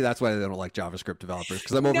 maybe that's why they don't like JavaScript developers,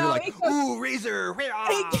 because I'm over here like, ooh, Razor.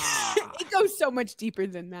 It goes so much deeper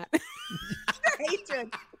than that.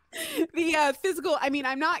 The physical, I mean,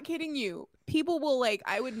 I'm not kidding you. People will like,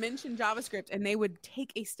 I would mention JavaScript and they would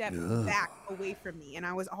take a step back away from me. And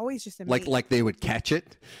I was always just amazed. Like they would catch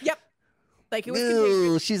it? Yep. Like it was.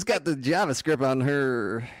 Ooh, she's got the JavaScript on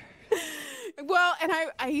her. Well, and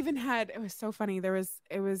I even had, it was so funny.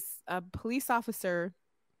 It was a police officer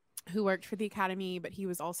who worked for the academy, but he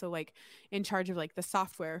was also like in charge of like the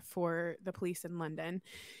software for the police in London.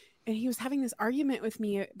 And he was having this argument with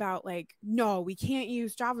me about like, no, we can't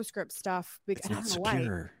use JavaScript stuff because it's not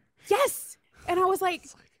secure. Yes. And I was like,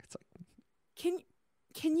 can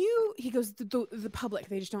you, he goes, the public,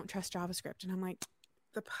 they just don't trust JavaScript. And I'm like,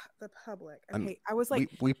 the public. Okay. I was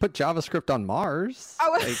like, we put JavaScript on Mars.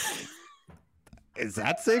 Like, is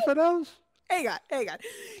that safe enough? Hang on.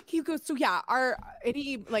 He goes, so yeah,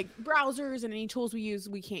 any like browsers and any tools we use,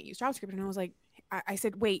 we can't use JavaScript. And I was like, I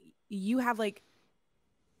said, wait, you have like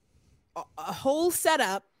a whole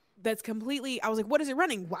setup that's completely, I was like, what is it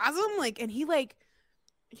running? WASM? Like, and he like,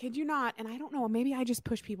 kid you not, and I don't know, maybe I just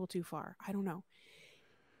push people too far. I don't know.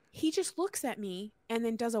 He just looks at me and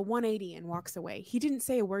then does a 180 and walks away. He didn't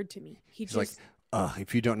say a word to me. He's just like,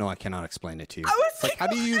 if you don't know, I cannot explain it to you. I was like, how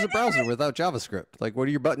do you use a browser without JavaScript? Like, what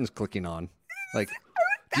are your buttons clicking on? Like,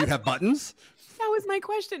 do you have buttons? That was my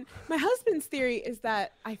question. My husband's theory is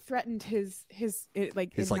that I threatened his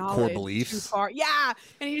like core too beliefs. far. Yeah,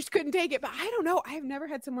 and he just couldn't take it. But I don't know. I've never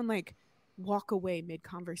had someone like walk away mid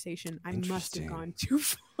conversation. I must have gone too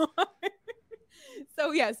far.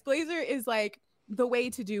 So yes, Blazor is like the way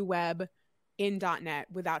to do web in .NET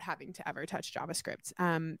without having to ever touch JavaScript.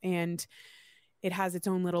 And it has its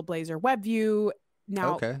own little Blazor web view.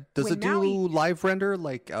 Now, okay. Does it do live render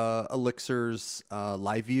like Elixir's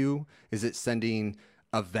live view? Is it sending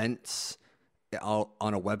events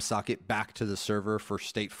on a WebSocket back to the server for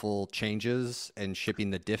stateful changes and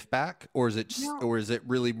shipping the diff back, or is it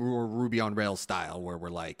really more Ruby on Rails style where we're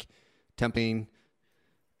like temping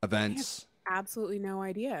events? I have absolutely no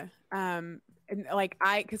idea. And like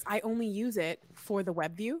because I only use it for the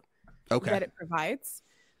web view that it provides.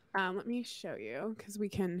 Let me show you because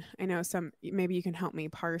I know maybe you can help me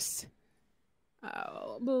parse.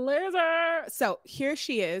 Oh, Blazor. So here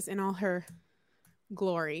she is in all her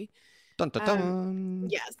glory. Dun, dun, dun.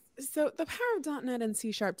 Yes. So the power of .NET and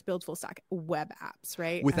C# to build full stack web apps,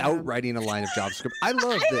 right? Without writing a line of JavaScript. I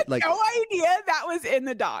love that. Like, no idea that was in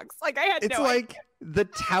the docs. Like I had it's no like idea. the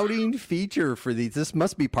touting feature for these. This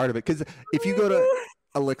must be part of it because if you go to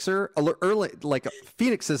Elixir, like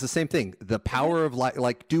Phoenix says the same thing. The power of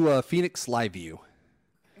like do a Phoenix live view.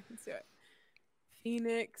 Okay, let's do it.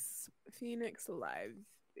 Phoenix live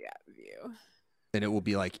view. And it will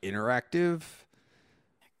be like interactive.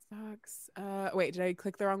 Docs. Wait, did I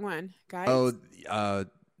click the wrong one, guys? Oh,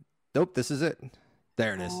 nope. This is it.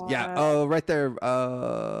 There it is. Yeah. Oh, right there.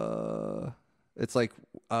 It's like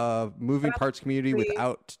moving parts community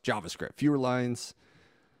without JavaScript. Fewer lines.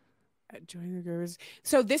 Join the gurus.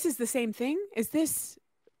 So this is the same thing? Is this?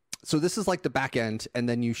 So this is like the back end, and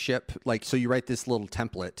then you ship so you write this little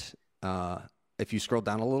template. If you scroll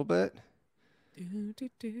down a little bit,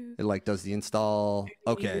 it like does the install.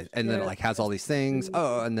 Okay, and then it like has all these things.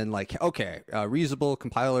 Oh, and then reusable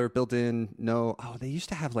compiler built in. No, they used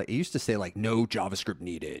to have it used to say no JavaScript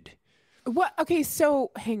needed. What? Okay,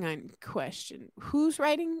 so hang on. Question: who's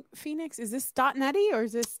writing Phoenix? Is this .NET-y or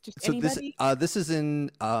is this just anybody? This is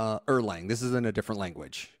in Erlang. This is in a different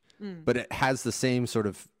language, but it has the same sort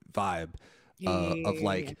of vibe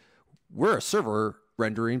we're a server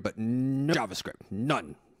rendering, but no JavaScript,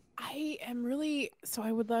 none. I am really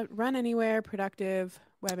I would run anywhere, productive,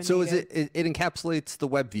 web. And so native. it encapsulates the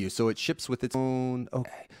web view, so it ships with its own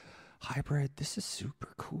hybrid. This is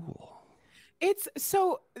super cool. It's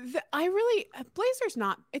Blazor's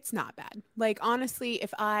it's not bad. Like, honestly,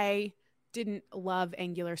 if I didn't love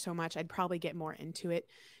Angular so much, I'd probably get more into it.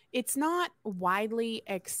 It's not widely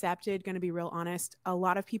accepted, going to be real honest. A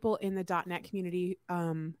lot of people in the .NET community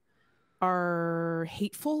are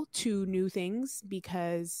hateful to new things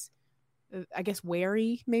because I guess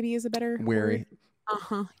wary maybe is a better word.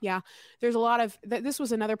 Yeah. There's a lot of this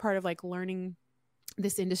was another part of learning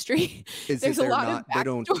this industry. There's a lot of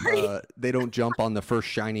backstory. They don't jump on the first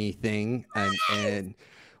shiny thing and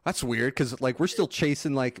that's weird because we're still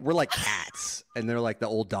chasing we're like cats and they're like the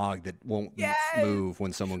old dog that won't move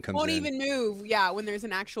when someone comes in. Won't even move. Yeah, when there's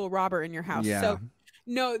an actual robber in your house. Yeah. So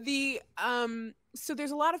no, so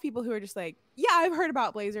there's a lot of people who are just I've heard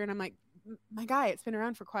about Blazor, and I'm like, my guy, it's been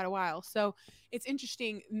around for quite a while. So it's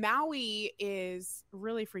interesting. Maui is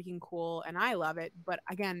really freaking cool and I love it. But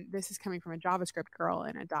again, this is coming from a JavaScript girl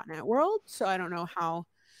in a .NET world. So I don't know how.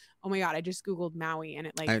 Oh my God, I just Googled Maui and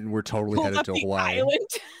it and we're totally headed to Hawaii. Island.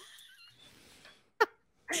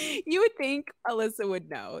 You would think Alyssa would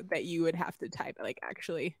know that you would have to type it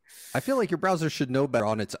actually. I feel like your browser should know better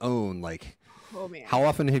on its own. Oh man. How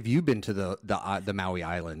often have you been to the Maui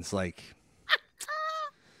Islands?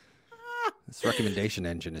 This recommendation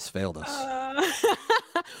engine has failed us.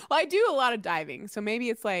 Well, I do a lot of diving, so maybe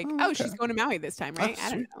it's she's going to Maui this time, right?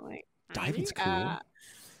 I don't know. Diving's cool.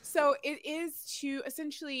 So it is to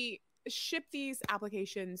essentially ship these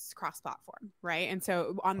applications cross-platform, right? And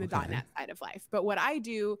so on the .NET side of life. But what I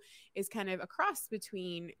do is kind of a cross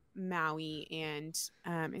between Maui and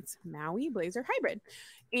it's Maui Blazor hybrid,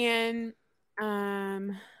 and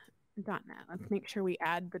 .NET. Let's make sure we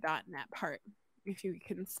add the .NET part. If you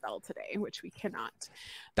can spell today, which we cannot.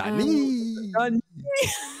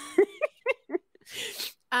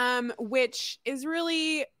 Which is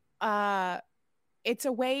really it's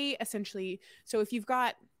a way essentially. So if you've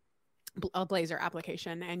got a Blazor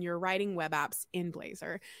application and you're writing web apps in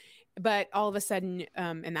Blazor, but all of a sudden,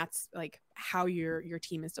 and that's how your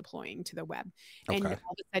team is deploying to the web, and all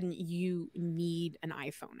of a sudden you need an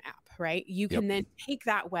iPhone app, right? You can then take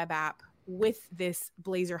that web app with this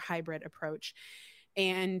Blazor hybrid approach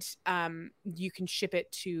and you can ship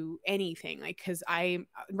it to anything. Like, because I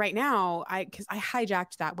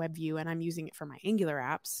hijacked that web view and I'm using it for my Angular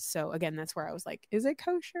apps. So again, that's where I was like, is it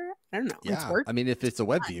kosher? I don't know. It's Yeah, I mean, if it's a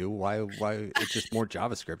web view, why it's just more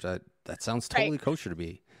JavaScript? That sounds totally kosher to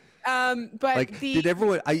me. But like, did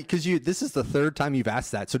everyone? Because this is the third time you've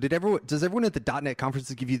asked that. So does everyone at the .NET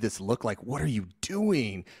conferences give you this look like, what are you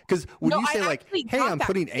doing? Because when you say like, hey, I'm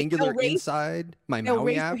putting Angular inside my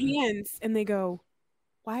Maui app, raise their hands and they go,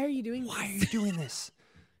 why are you doing this? Why are you doing this?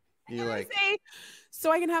 You're like,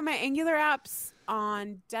 so I can have my Angular apps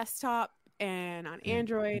on desktop and on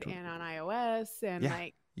Android and on iOS and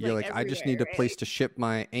you're like I just need a place to ship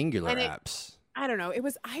my Angular apps. I don't know.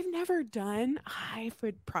 I've never done,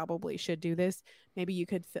 probably should do this. Maybe you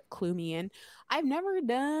could clue me in. I've never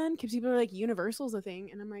done, because people are like, universal's a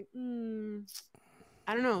thing. And I'm like,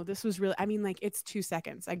 I don't know. This was really, I mean, like, it's 2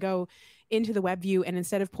 seconds. I go into the web view and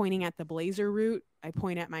instead of pointing at the Blazor root, I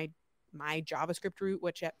point at my JavaScript root,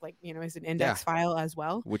 which is an index file as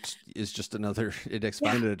well. Which is just another index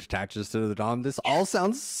file that attaches to the DOM. This all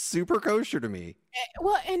sounds super kosher to me.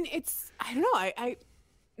 Well, and it's, I don't know. I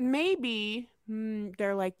maybe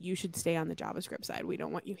they're like, you should stay on the JavaScript side. We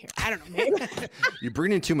don't want you here. I don't know. Maybe. You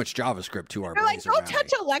bring in too much JavaScript to our Blazor. Like, don't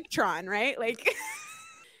touch Electron, right? Like,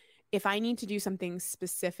 if I need to do something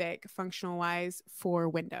specific functional wise for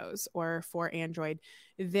Windows or for Android,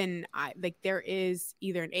 then there is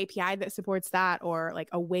either an API that supports that or like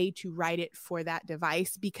a way to write it for that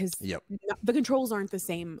device, because the controls aren't the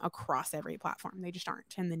same across every platform. They just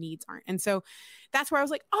aren't, and the needs aren't. And so that's where I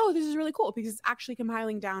was like, oh, this is really cool, because it's actually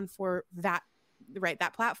compiling down for that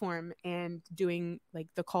platform and doing like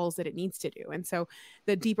the calls that it needs to do. And so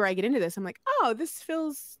the deeper I get into this, I'm like, oh, this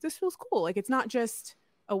feels cool. Like, it's not just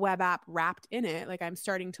a web app wrapped in it. Like, I'm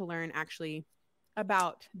starting to learn actually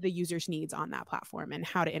about the user's needs on that platform and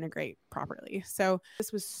how to integrate properly. So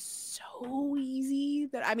this was so easy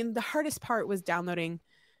the hardest part was downloading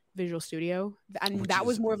Visual Studio. And that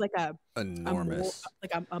was more of like enormous,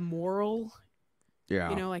 a moral,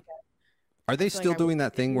 are they still doing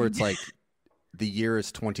that thing where it's like, the year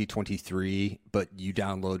is 2023, but you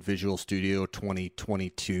download Visual Studio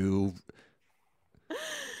 2022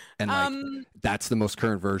 and that's the most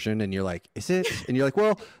current version, and you're like, is it? And you're like,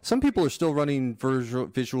 well, some people are still running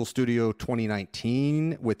Visual Studio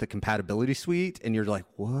 2019 with the compatibility suite, and you're like,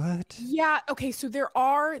 what? Yeah, okay, so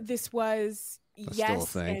this was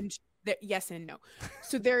yes and no.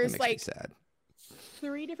 So there's like sad.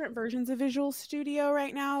 3 different versions of Visual Studio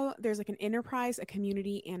right now. There's like an enterprise, a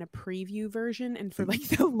community, and a preview version. And for like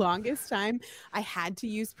the longest time, I had to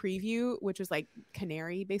use preview, which was like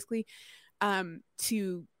Canary basically,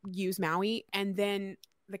 to use Maui. And then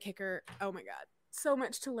the kicker, oh my God, so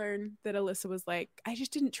much to learn, that Alyssa was like, I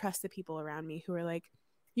just didn't trust the people around me who were like,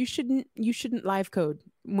 you shouldn't live code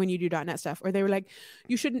when you do .NET stuff. Or they were like,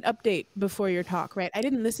 you shouldn't update before your talk, right? I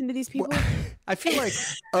didn't listen to these people. Well, I feel like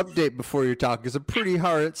update before your talk is a pretty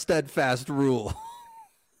hard, steadfast rule.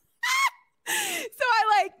 So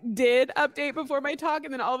I like did update before my talk,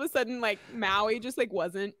 and then all of a sudden like Maui just like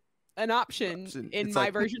wasn't an option in it's my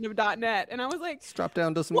like, version of .NET. And I was like, drop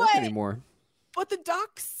down doesn't work anymore. But the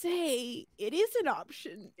docs say it is an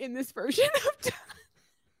option in this version of .NET.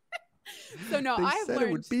 So no, I've learned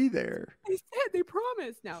it would be there. They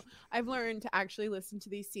promised. No, I've learned to actually listen to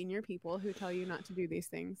these senior people who tell you not to do these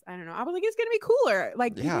things. I don't know. I was like, it's gonna be cooler.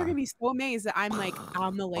 Like, people are gonna be so amazed that I'm like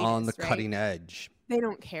on the latest, on the cutting edge. They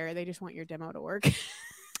don't care. They just want your demo to work.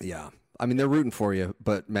 Yeah, I mean, they're rooting for you.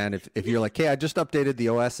 But man, if you're like, hey, I just updated the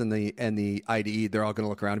OS and the IDE, they're all gonna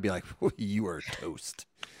look around and be like, you are toast.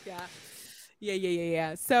 Yeah.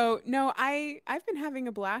 So no, I've been having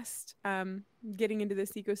a blast getting into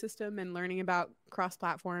this ecosystem and learning about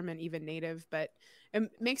cross-platform and even native. But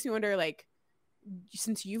it makes me wonder, like,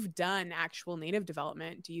 since you've done actual native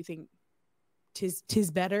development, do you think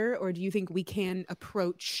tis better, or do you think we can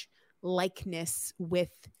approach likeness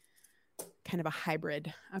with kind of a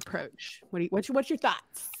hybrid approach? What's your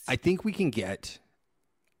thoughts? I think we can get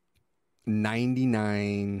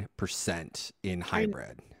 99% in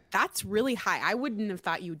hybrid. That's really high. I wouldn't have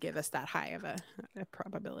thought you would give us that high of a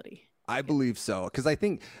probability. I believe so, because I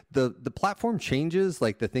think the platform changes,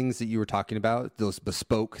 like the things that you were talking about, those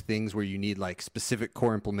bespoke things where you need like specific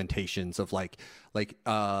core implementations of like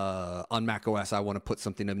on Mac OS, I want to put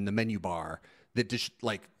something in the menu bar that just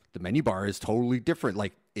like the menu bar is totally different.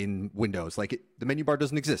 Like in Windows, like the menu bar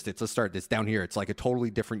doesn't exist. It's a start. It's down here. It's like a totally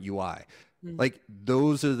different UI. Like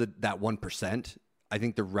those are that 1%. I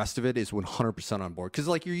think the rest of it is 100% on board, because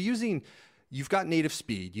like you've got native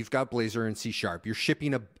speed, you've got Blazor and C#, you're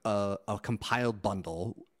shipping a compiled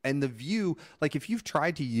bundle And the view, like if you've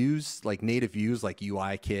tried to use like native views like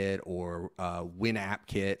UIKit or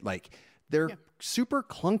WinAppKit, like they're super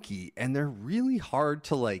clunky and they're really hard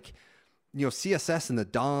to like, you know, CSS and the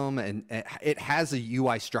DOM, and it has a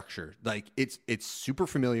UI structure. Like it's super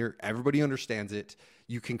familiar. Everybody understands it.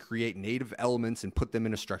 You can create native elements and put them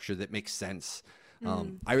in a structure that makes sense.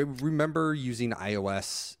 I remember using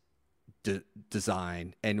iOS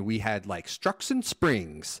design, and we had like structs and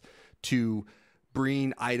springs to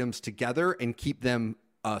bring items together and keep them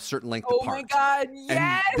a certain length apart. Oh my God,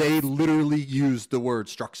 yes! And they literally used the word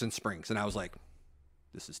structs and springs, and I was like,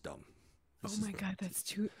 this is dumb. Oh my God, that's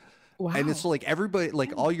too... Wow. And it's like everybody,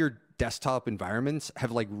 like all your desktop environments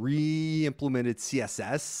have like re-implemented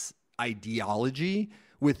CSS ideology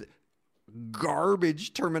with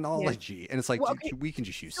garbage terminology. And it's like, well, okay. We can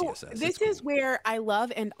just use so CSS. This is where I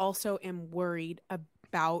love and also am worried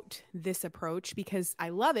about this approach, because I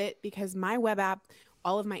love it because my web app,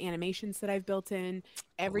 all of my animations that I've built in,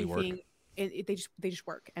 everything, they just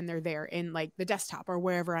work, and they're there in like the desktop or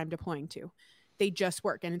wherever I'm deploying to. They just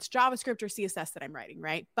work, and it's JavaScript or CSS that I'm writing,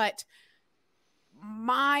 right? But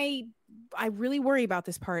I really worry about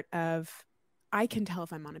this part of, I can tell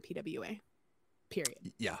if I'm on a PWA,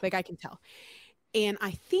 period. Yeah. Like I can tell. And I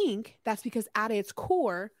think that's because at its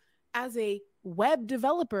core, as a web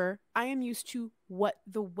developer, I am used to what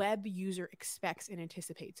the web user expects and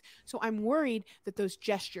anticipates. So I'm worried that those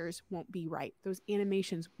gestures won't be right. Those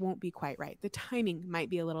animations won't be quite right. The timing might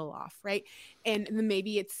be a little off, right? And then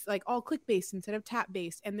maybe it's like all click-based instead of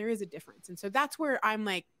tap-based, and there is a difference. And so that's where I'm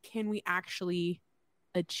like, can we actually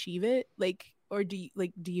achieve it? Like, or do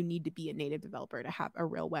you need to be a native developer to have a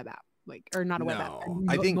real web app? Like, or not a web app.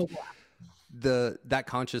 I think that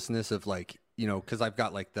consciousness of like, you know, because I've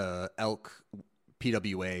got like the Elk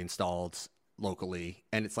PWA installed locally,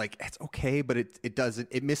 and it's like, it's okay, but it doesn't,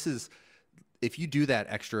 it misses. If you do that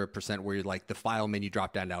extra percent where you're like the file menu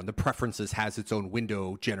drop down, the preferences has its own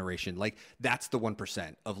window generation, like that's the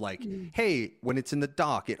 1% of like, hey, when it's in the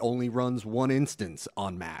dock, it only runs one instance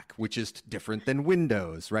on Mac, which is different than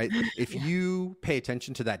Windows, right? If you pay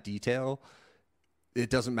attention to that detail,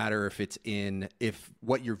 it doesn't matter if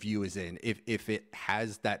what your view is in, if it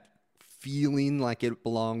has that feeling like it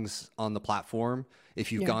belongs on the platform,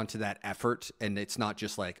 if you've gone to that effort, and it's not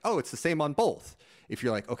just like, oh, it's the same on both. If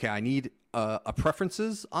you're like, okay, I need a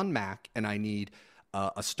preferences on Mac, and I need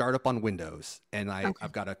a startup on Windows, and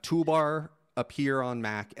I've got a toolbar up here on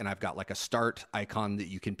Mac, and I've got like a start icon that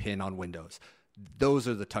you can pin on Windows. Those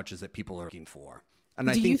are the touches that people are looking for.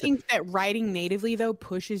 And do you think that writing natively though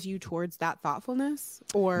pushes you towards that thoughtfulness,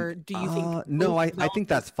 or do you think no? I think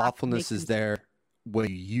that thoughtfulness is there when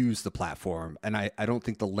you use the platform, and I don't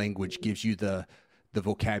think the language gives you the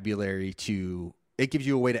vocabulary to, it gives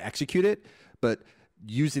you a way to execute it, but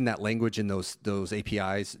using that language in those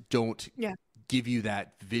APIs don't give you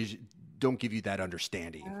that vision, don't give you that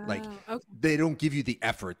understanding. They don't give you the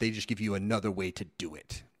effort, they just give you another way to do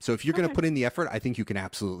it. So if you're going to put in the effort, I think you can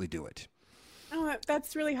absolutely do it. Oh,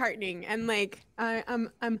 that's really heartening, and like I'm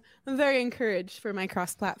very encouraged for my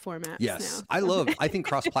cross-platform apps. Yes, now. I think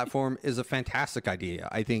cross-platform is a fantastic idea.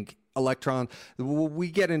 I think we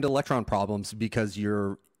get into Electron problems because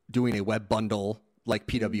you're doing a web bundle like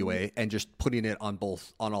PWA and just putting it on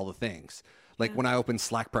all the things. Like when I open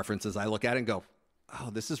Slack preferences, I look at it and go,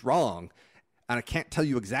 oh, this is wrong, and I can't tell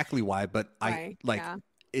you exactly why, but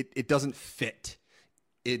it doesn't fit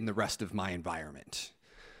in the rest of my environment.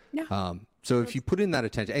 Yeah. So if you put in that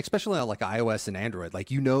attention, especially on like iOS and Android, like,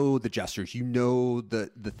 you know, the gestures, you know, the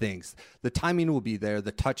things, the timing will be there.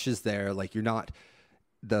 The touch is there. Like, you're not,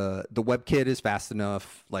 the WebKit is fast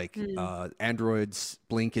enough. Like, Android's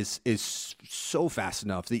Blink is so fast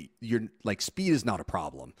enough that you're like, speed is not a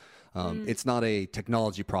problem. It's not a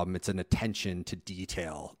technology problem. It's an attention to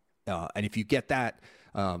detail. And if you get that,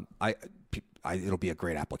 it'll be a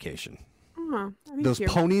great application. Those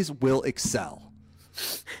ponies will excel.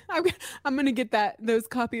 I'm gonna get those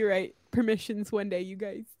copyright permissions one day, you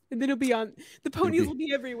guys, and then it'll be on. The ponies will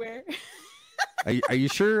be everywhere. Are you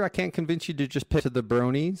sure I can't convince you to just pick to the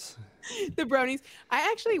bronies? The bronies. I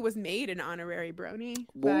actually was made an honorary brony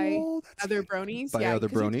by other bronies. By other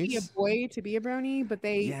bronies. You have to be a boy to be a brony, but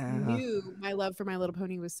they knew my love for My Little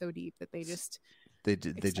Pony was so deep that they just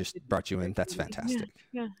brought you in. That's fantastic.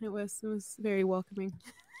 Yeah, it was very welcoming.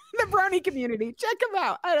 The brony community, check them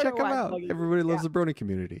out. Check them out. Everybody loves the brony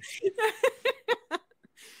community.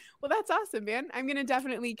 Well, that's awesome, man. I'm gonna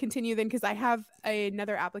definitely continue then, because I have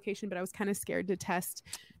another application, but I was kind of scared to test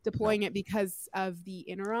deploying it because of the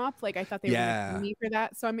interop. Like, I thought they were gonna pay me for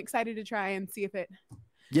that, so I'm excited to try and see if it.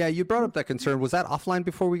 Yeah, you brought up that concern. Was that offline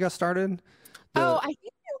before we got started? I think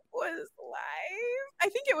it was live. I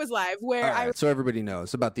think it was live where All right, so everybody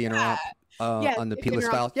knows about the interop Yes, on the it's P-list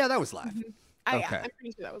interop. file. Yeah, that was live. Mhm. Okay. I'm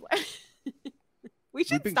pretty sure that was live. We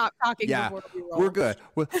should been- stop talking Yeah, before we roll. we're good.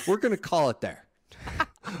 We're gonna call it there.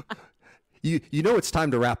 You know it's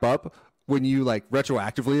time to wrap up when you like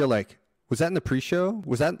retroactively are like, was that in the pre-show?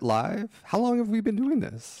 Was that live? How long have we been doing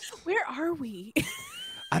this? Where are we?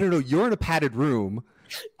 I don't know. You're in a padded room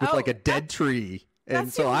with Oh, like a dead tree, and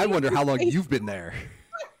that's so the I wonder how long amazing. you've been there.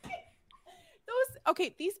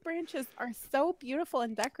 These branches are so beautiful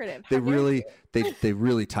and decorative. They How dare really, they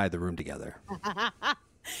really tied the room together.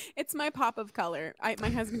 It's my pop of color. My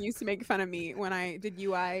husband used to make fun of me when I did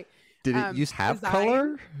UI. Did it have design.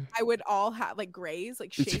 color? I would all have like grays,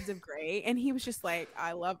 like shades of gray, and he was just like,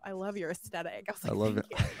 "I love your aesthetic." I was like, I love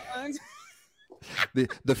 "Thank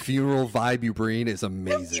it. The funeral vibe you bring is you."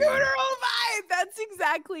 amazing. Funeral vibe. That's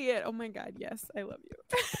exactly it. Oh my god, yes, I love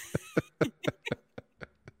you.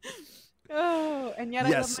 Oh, and yet I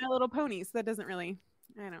love Yes. My Little Ponies. That doesn't really,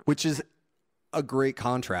 I don't. Which is a great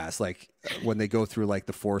contrast, like when they go through like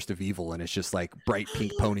the forest of evil, and it's just like bright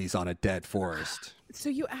pink ponies on a dead forest. So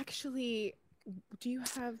you actually, do you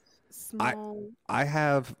have small? I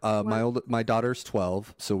have my daughter's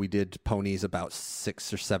 12, so we did ponies about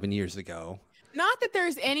 6 or 7 years ago. Not that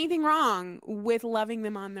there's anything wrong with loving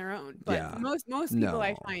them on their own, but Yeah. most people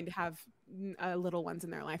I No. find have little ones in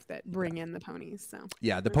their life that bring in the ponies. So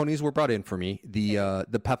Yeah, the ponies were brought in for me. The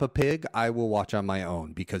Peppa Pig I will watch on my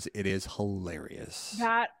own because it is hilarious.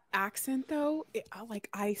 that accent, though,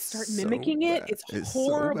 I start So mimiking it. bad. It's It's so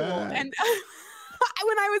horrible. bad. And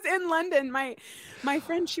when I was in London, my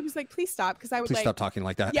friend, she was like, "Please stop," because I would Please like, stop talking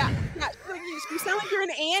like that. yeah, she's like, you sound like you're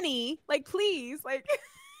an Annie. Like, please, like.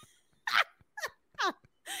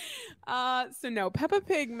 So no, Peppa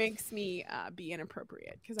Pig makes me be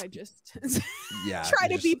inappropriate because I just Yeah, try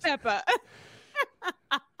you to be just- Peppa.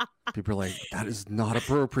 People are like, that is not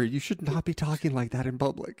appropriate. You should not be talking like that in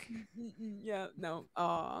public. Yeah, no.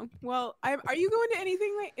 Well, are you going to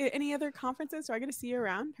anything like any other conferences? So I get to see you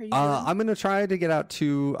around. Are you? Going? I'm gonna try to get out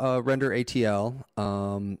to Render ATL,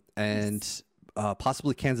 and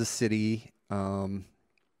possibly Kansas City.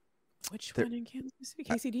 Which there- one in Kansas City?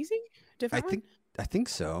 KCDC? Different I think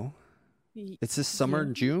so. one? It's this summer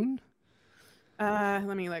in June. Let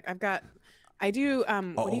me look. I do.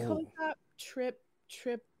 What do you call it? That?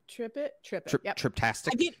 Trip it. Yep.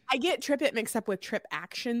 Triptastic. I get Trip It mixed up with Trip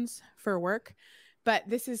Actions for work, but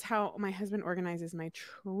this is how my husband organizes my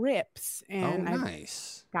trips. And I've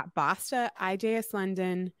Nice. got Basta, IJS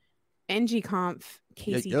London, NGConf,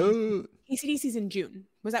 KCDC's in June.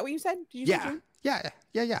 Was that what you said? Did you say June? Yeah.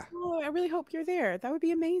 Oh, I really hope you're there. That would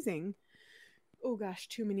be amazing. Oh gosh,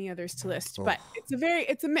 too many others to list, but Oh.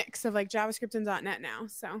 it's a mix of like JavaScript and .NET now.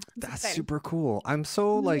 So it's That's exciting. super cool. I'm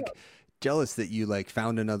so Yeah. like jealous that you like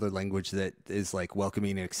found another language that is like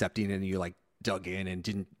welcoming and accepting, and you like dug in and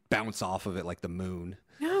didn't bounce off of it like the moon.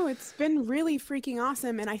 No, it's been really freaking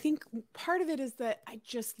awesome. And I think part of it is that I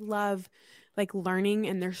just love like learning,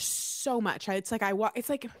 and there's so much. It's like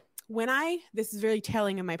when this is very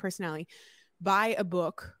telling of my personality, buy a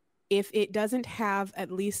book, if it doesn't have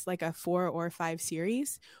at least like a 4 or 5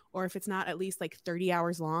 series, or if it's not at least like 30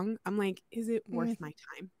 hours long, I'm like, is it worth my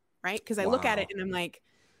time? Right? Because I look at Wow. it and I'm like,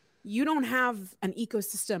 you don't have an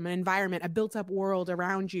ecosystem, an environment, a built up world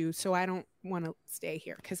around you. So I don't want to stay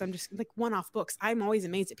here because I'm just like one-off books. I'm always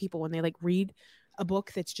amazed at people when they like read a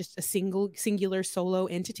book that's just a singular solo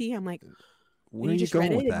entity. I'm like, Where are you you just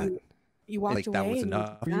going read with it that? and you walked Like away. that was and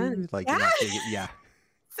enough. you're done. Like Yeah. you're not getting it- yeah.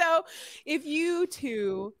 So if you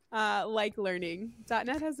too like learning,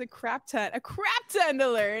 .NET has a crap ton to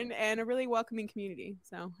learn and a really welcoming community.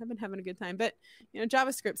 So I've been having a good time. But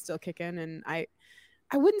JavaScript's still kicking, and I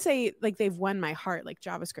wouldn't say like they've won my heart like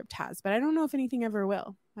JavaScript has, but I don't know if anything ever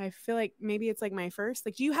will. I feel like maybe it's like my first.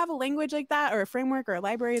 Like, do you have a language like that, or a framework, or a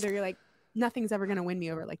library that you're like, nothing's ever gonna win me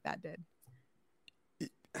over like that did?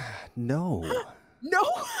 No. No.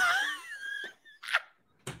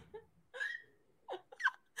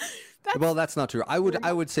 Well, that's not true. I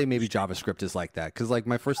would say maybe JavaScript is like that, because like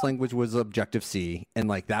my first language was Objective C, and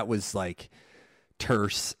like that was like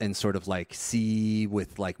terse and sort of like C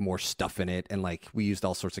with like more stuff in it, and like we used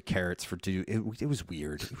all sorts of carrots for it was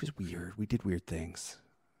weird. It was weird. We did weird things.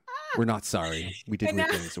 We're not sorry. We did And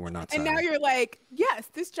weird now- things, and we're not sorry. And now you're like, yes,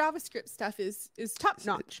 this JavaScript stuff is top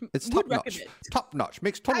notch. It's Would top notch. recommend. Top notch.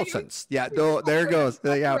 Makes total I- sense. Yeah, no, there it goes.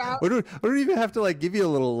 Yeah. out. I don't even have to like give you a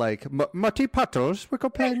little like Mutty Putters. We're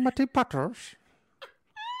gonna play Mutty Putters.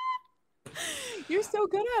 You're so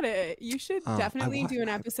good at it. You should I definitely want- do an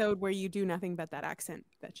episode where you do nothing but that accent.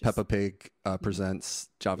 That just Peppa Pig presents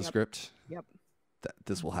JavaScript. Yep.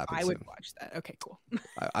 this will happen I soon. would watch that. Okay, cool.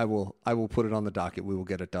 I will put it on the docket. We will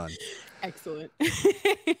get it done. Excellent.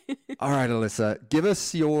 All right, Alyssa, give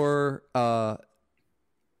us your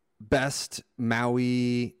best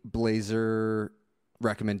Maui Blazer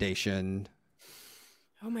recommendation.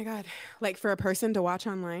 Oh my God. Like for a person to watch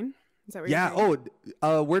online? Is that what Yeah. you're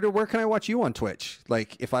saying? Where can I watch you on Twitch?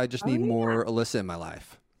 Like if I just need more Alyssa in my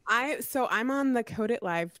life. I'm on the Code It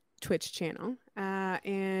Live Twitch channel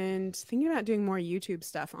and thinking about doing more YouTube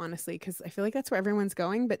stuff, honestly, because I feel like that's where everyone's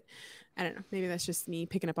going. But I don't know. Maybe that's just me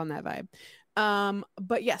picking up on that vibe.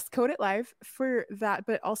 But yes, Code It Live for that.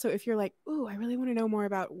 But also if you're like, ooh, I really want to know more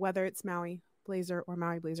about whether it's Maui Blazer or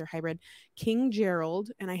Maui Blazer hybrid, King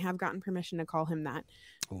Gerald, and I have gotten permission to call him that.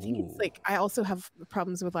 I think it's like, I also have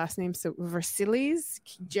problems with last names. So Versailles,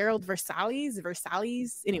 Gerald Versailles.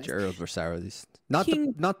 Anyways. Gerald Versailles. Not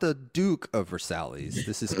the Duke of Versailles.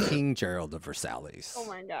 This is King Gerald of Versailles. Oh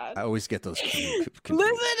my God. I always get those confused.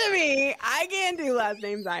 Listen to me. I can't do last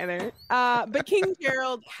names either. But King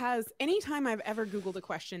Gerald has, anytime I've ever Googled a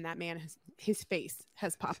question, that man his face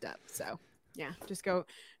has popped up. So yeah, just go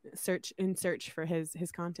search for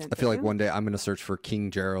his content. I feel like one day I'm going to search for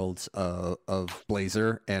King Gerald's of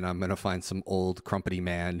Blazer, and I'm going to find some old crumpety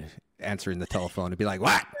man answering the telephone and be like,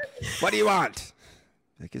 what do you want?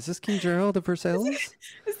 Like, is this King Gerald of Versailles?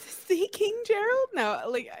 Is this the King Gerald? No,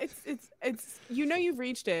 like it's you've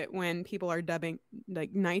reached it when people are dubbing,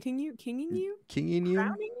 like, knighting you, crowning you,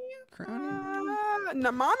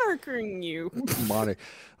 monarching you.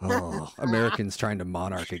 Americans trying to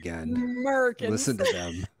monarch again. Americans. Listen to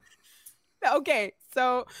them. Okay,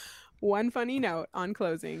 so one funny note on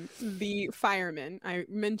closing: the fireman, I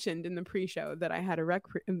mentioned in the pre-show that I had a wreck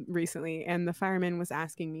recently, and the fireman was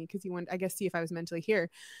asking me, because he wanted, I guess, see if I was mentally here,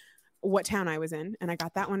 what town I was in, and I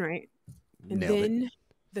got that one right. And Nailed then it.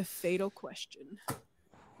 The fatal question.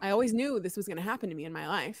 I always knew this was going to happen to me in my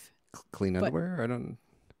life. Clean underwear? I don't.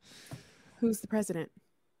 Who's the president?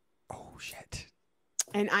 Oh shit.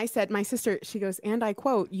 And I said, my sister, she goes, and I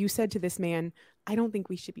quote, "You said to this man, I don't think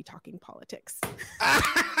we should be talking politics."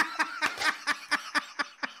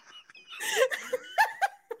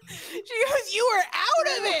 She goes, "You were out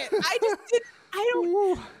of it."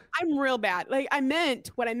 I'm real bad. Like,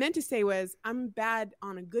 what I meant to say was, I'm bad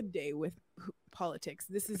on a good day with politics.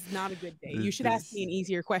 This is not a good day. You should ask me an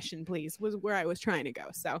easier question, please, was where I was trying to go.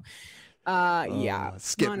 So, yeah.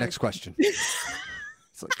 Skip, next question.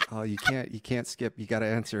 It's like, oh, you can't skip. You got to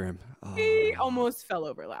answer him. Oh. He almost fell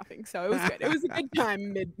over laughing. So it was good. It was a good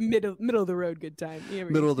time, middle of the road good time.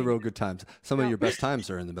 Middle of the road good times. Some of your best times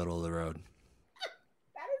are in the middle of the road.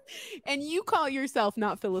 And you call yourself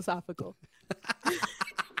not philosophical.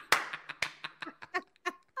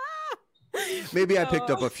 Maybe I picked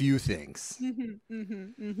up a few things.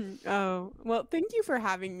 Oh, well, thank you for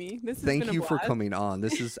having me. Thank you for coming on.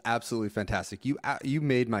 This is absolutely fantastic. You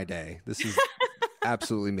made my day. This is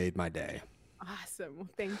absolutely made my day. Awesome. Well,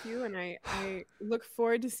 thank you. And I look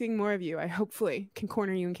forward to seeing more of you. I hopefully can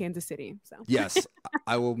corner you in Kansas City. So yes,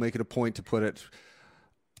 I will make it a point to put it.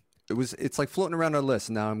 It's like floating around our list.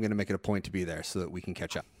 Now I'm going to make it a point to be there so that we can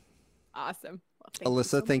catch up. Awesome. Well,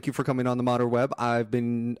 Alyssa, thank you for coming on the Modern Web. I've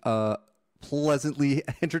been pleasantly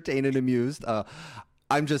entertained and amused.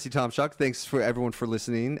 I'm Jesse Tomshock. Thanks for everyone for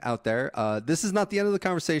listening out there. This is not the end of the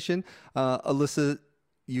conversation. Alyssa,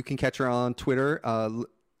 you can catch her on Twitter.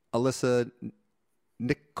 Alyssa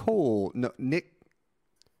Nicole. No,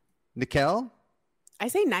 Nickel? I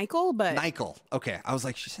say Nicole, but Nicole. Okay. I was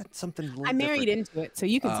like, she said something. I married into it, so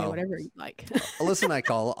you can say whatever you like. Alyssa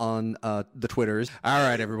Nicole on the Twitters. All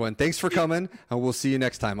right, everyone. Thanks for coming, and we'll see you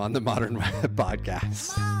next time on the Modern Web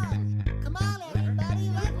Podcast. Come on, everybody,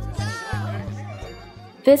 let's go.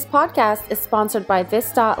 This podcast is sponsored by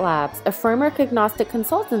This.Labs, a framework-agnostic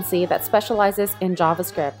consultancy that specializes in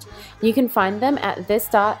JavaScript. You can find them at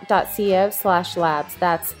this.co/labs.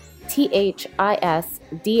 That's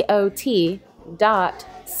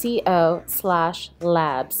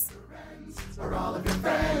THISDOT.co/labs. For all of your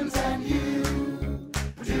friends and you.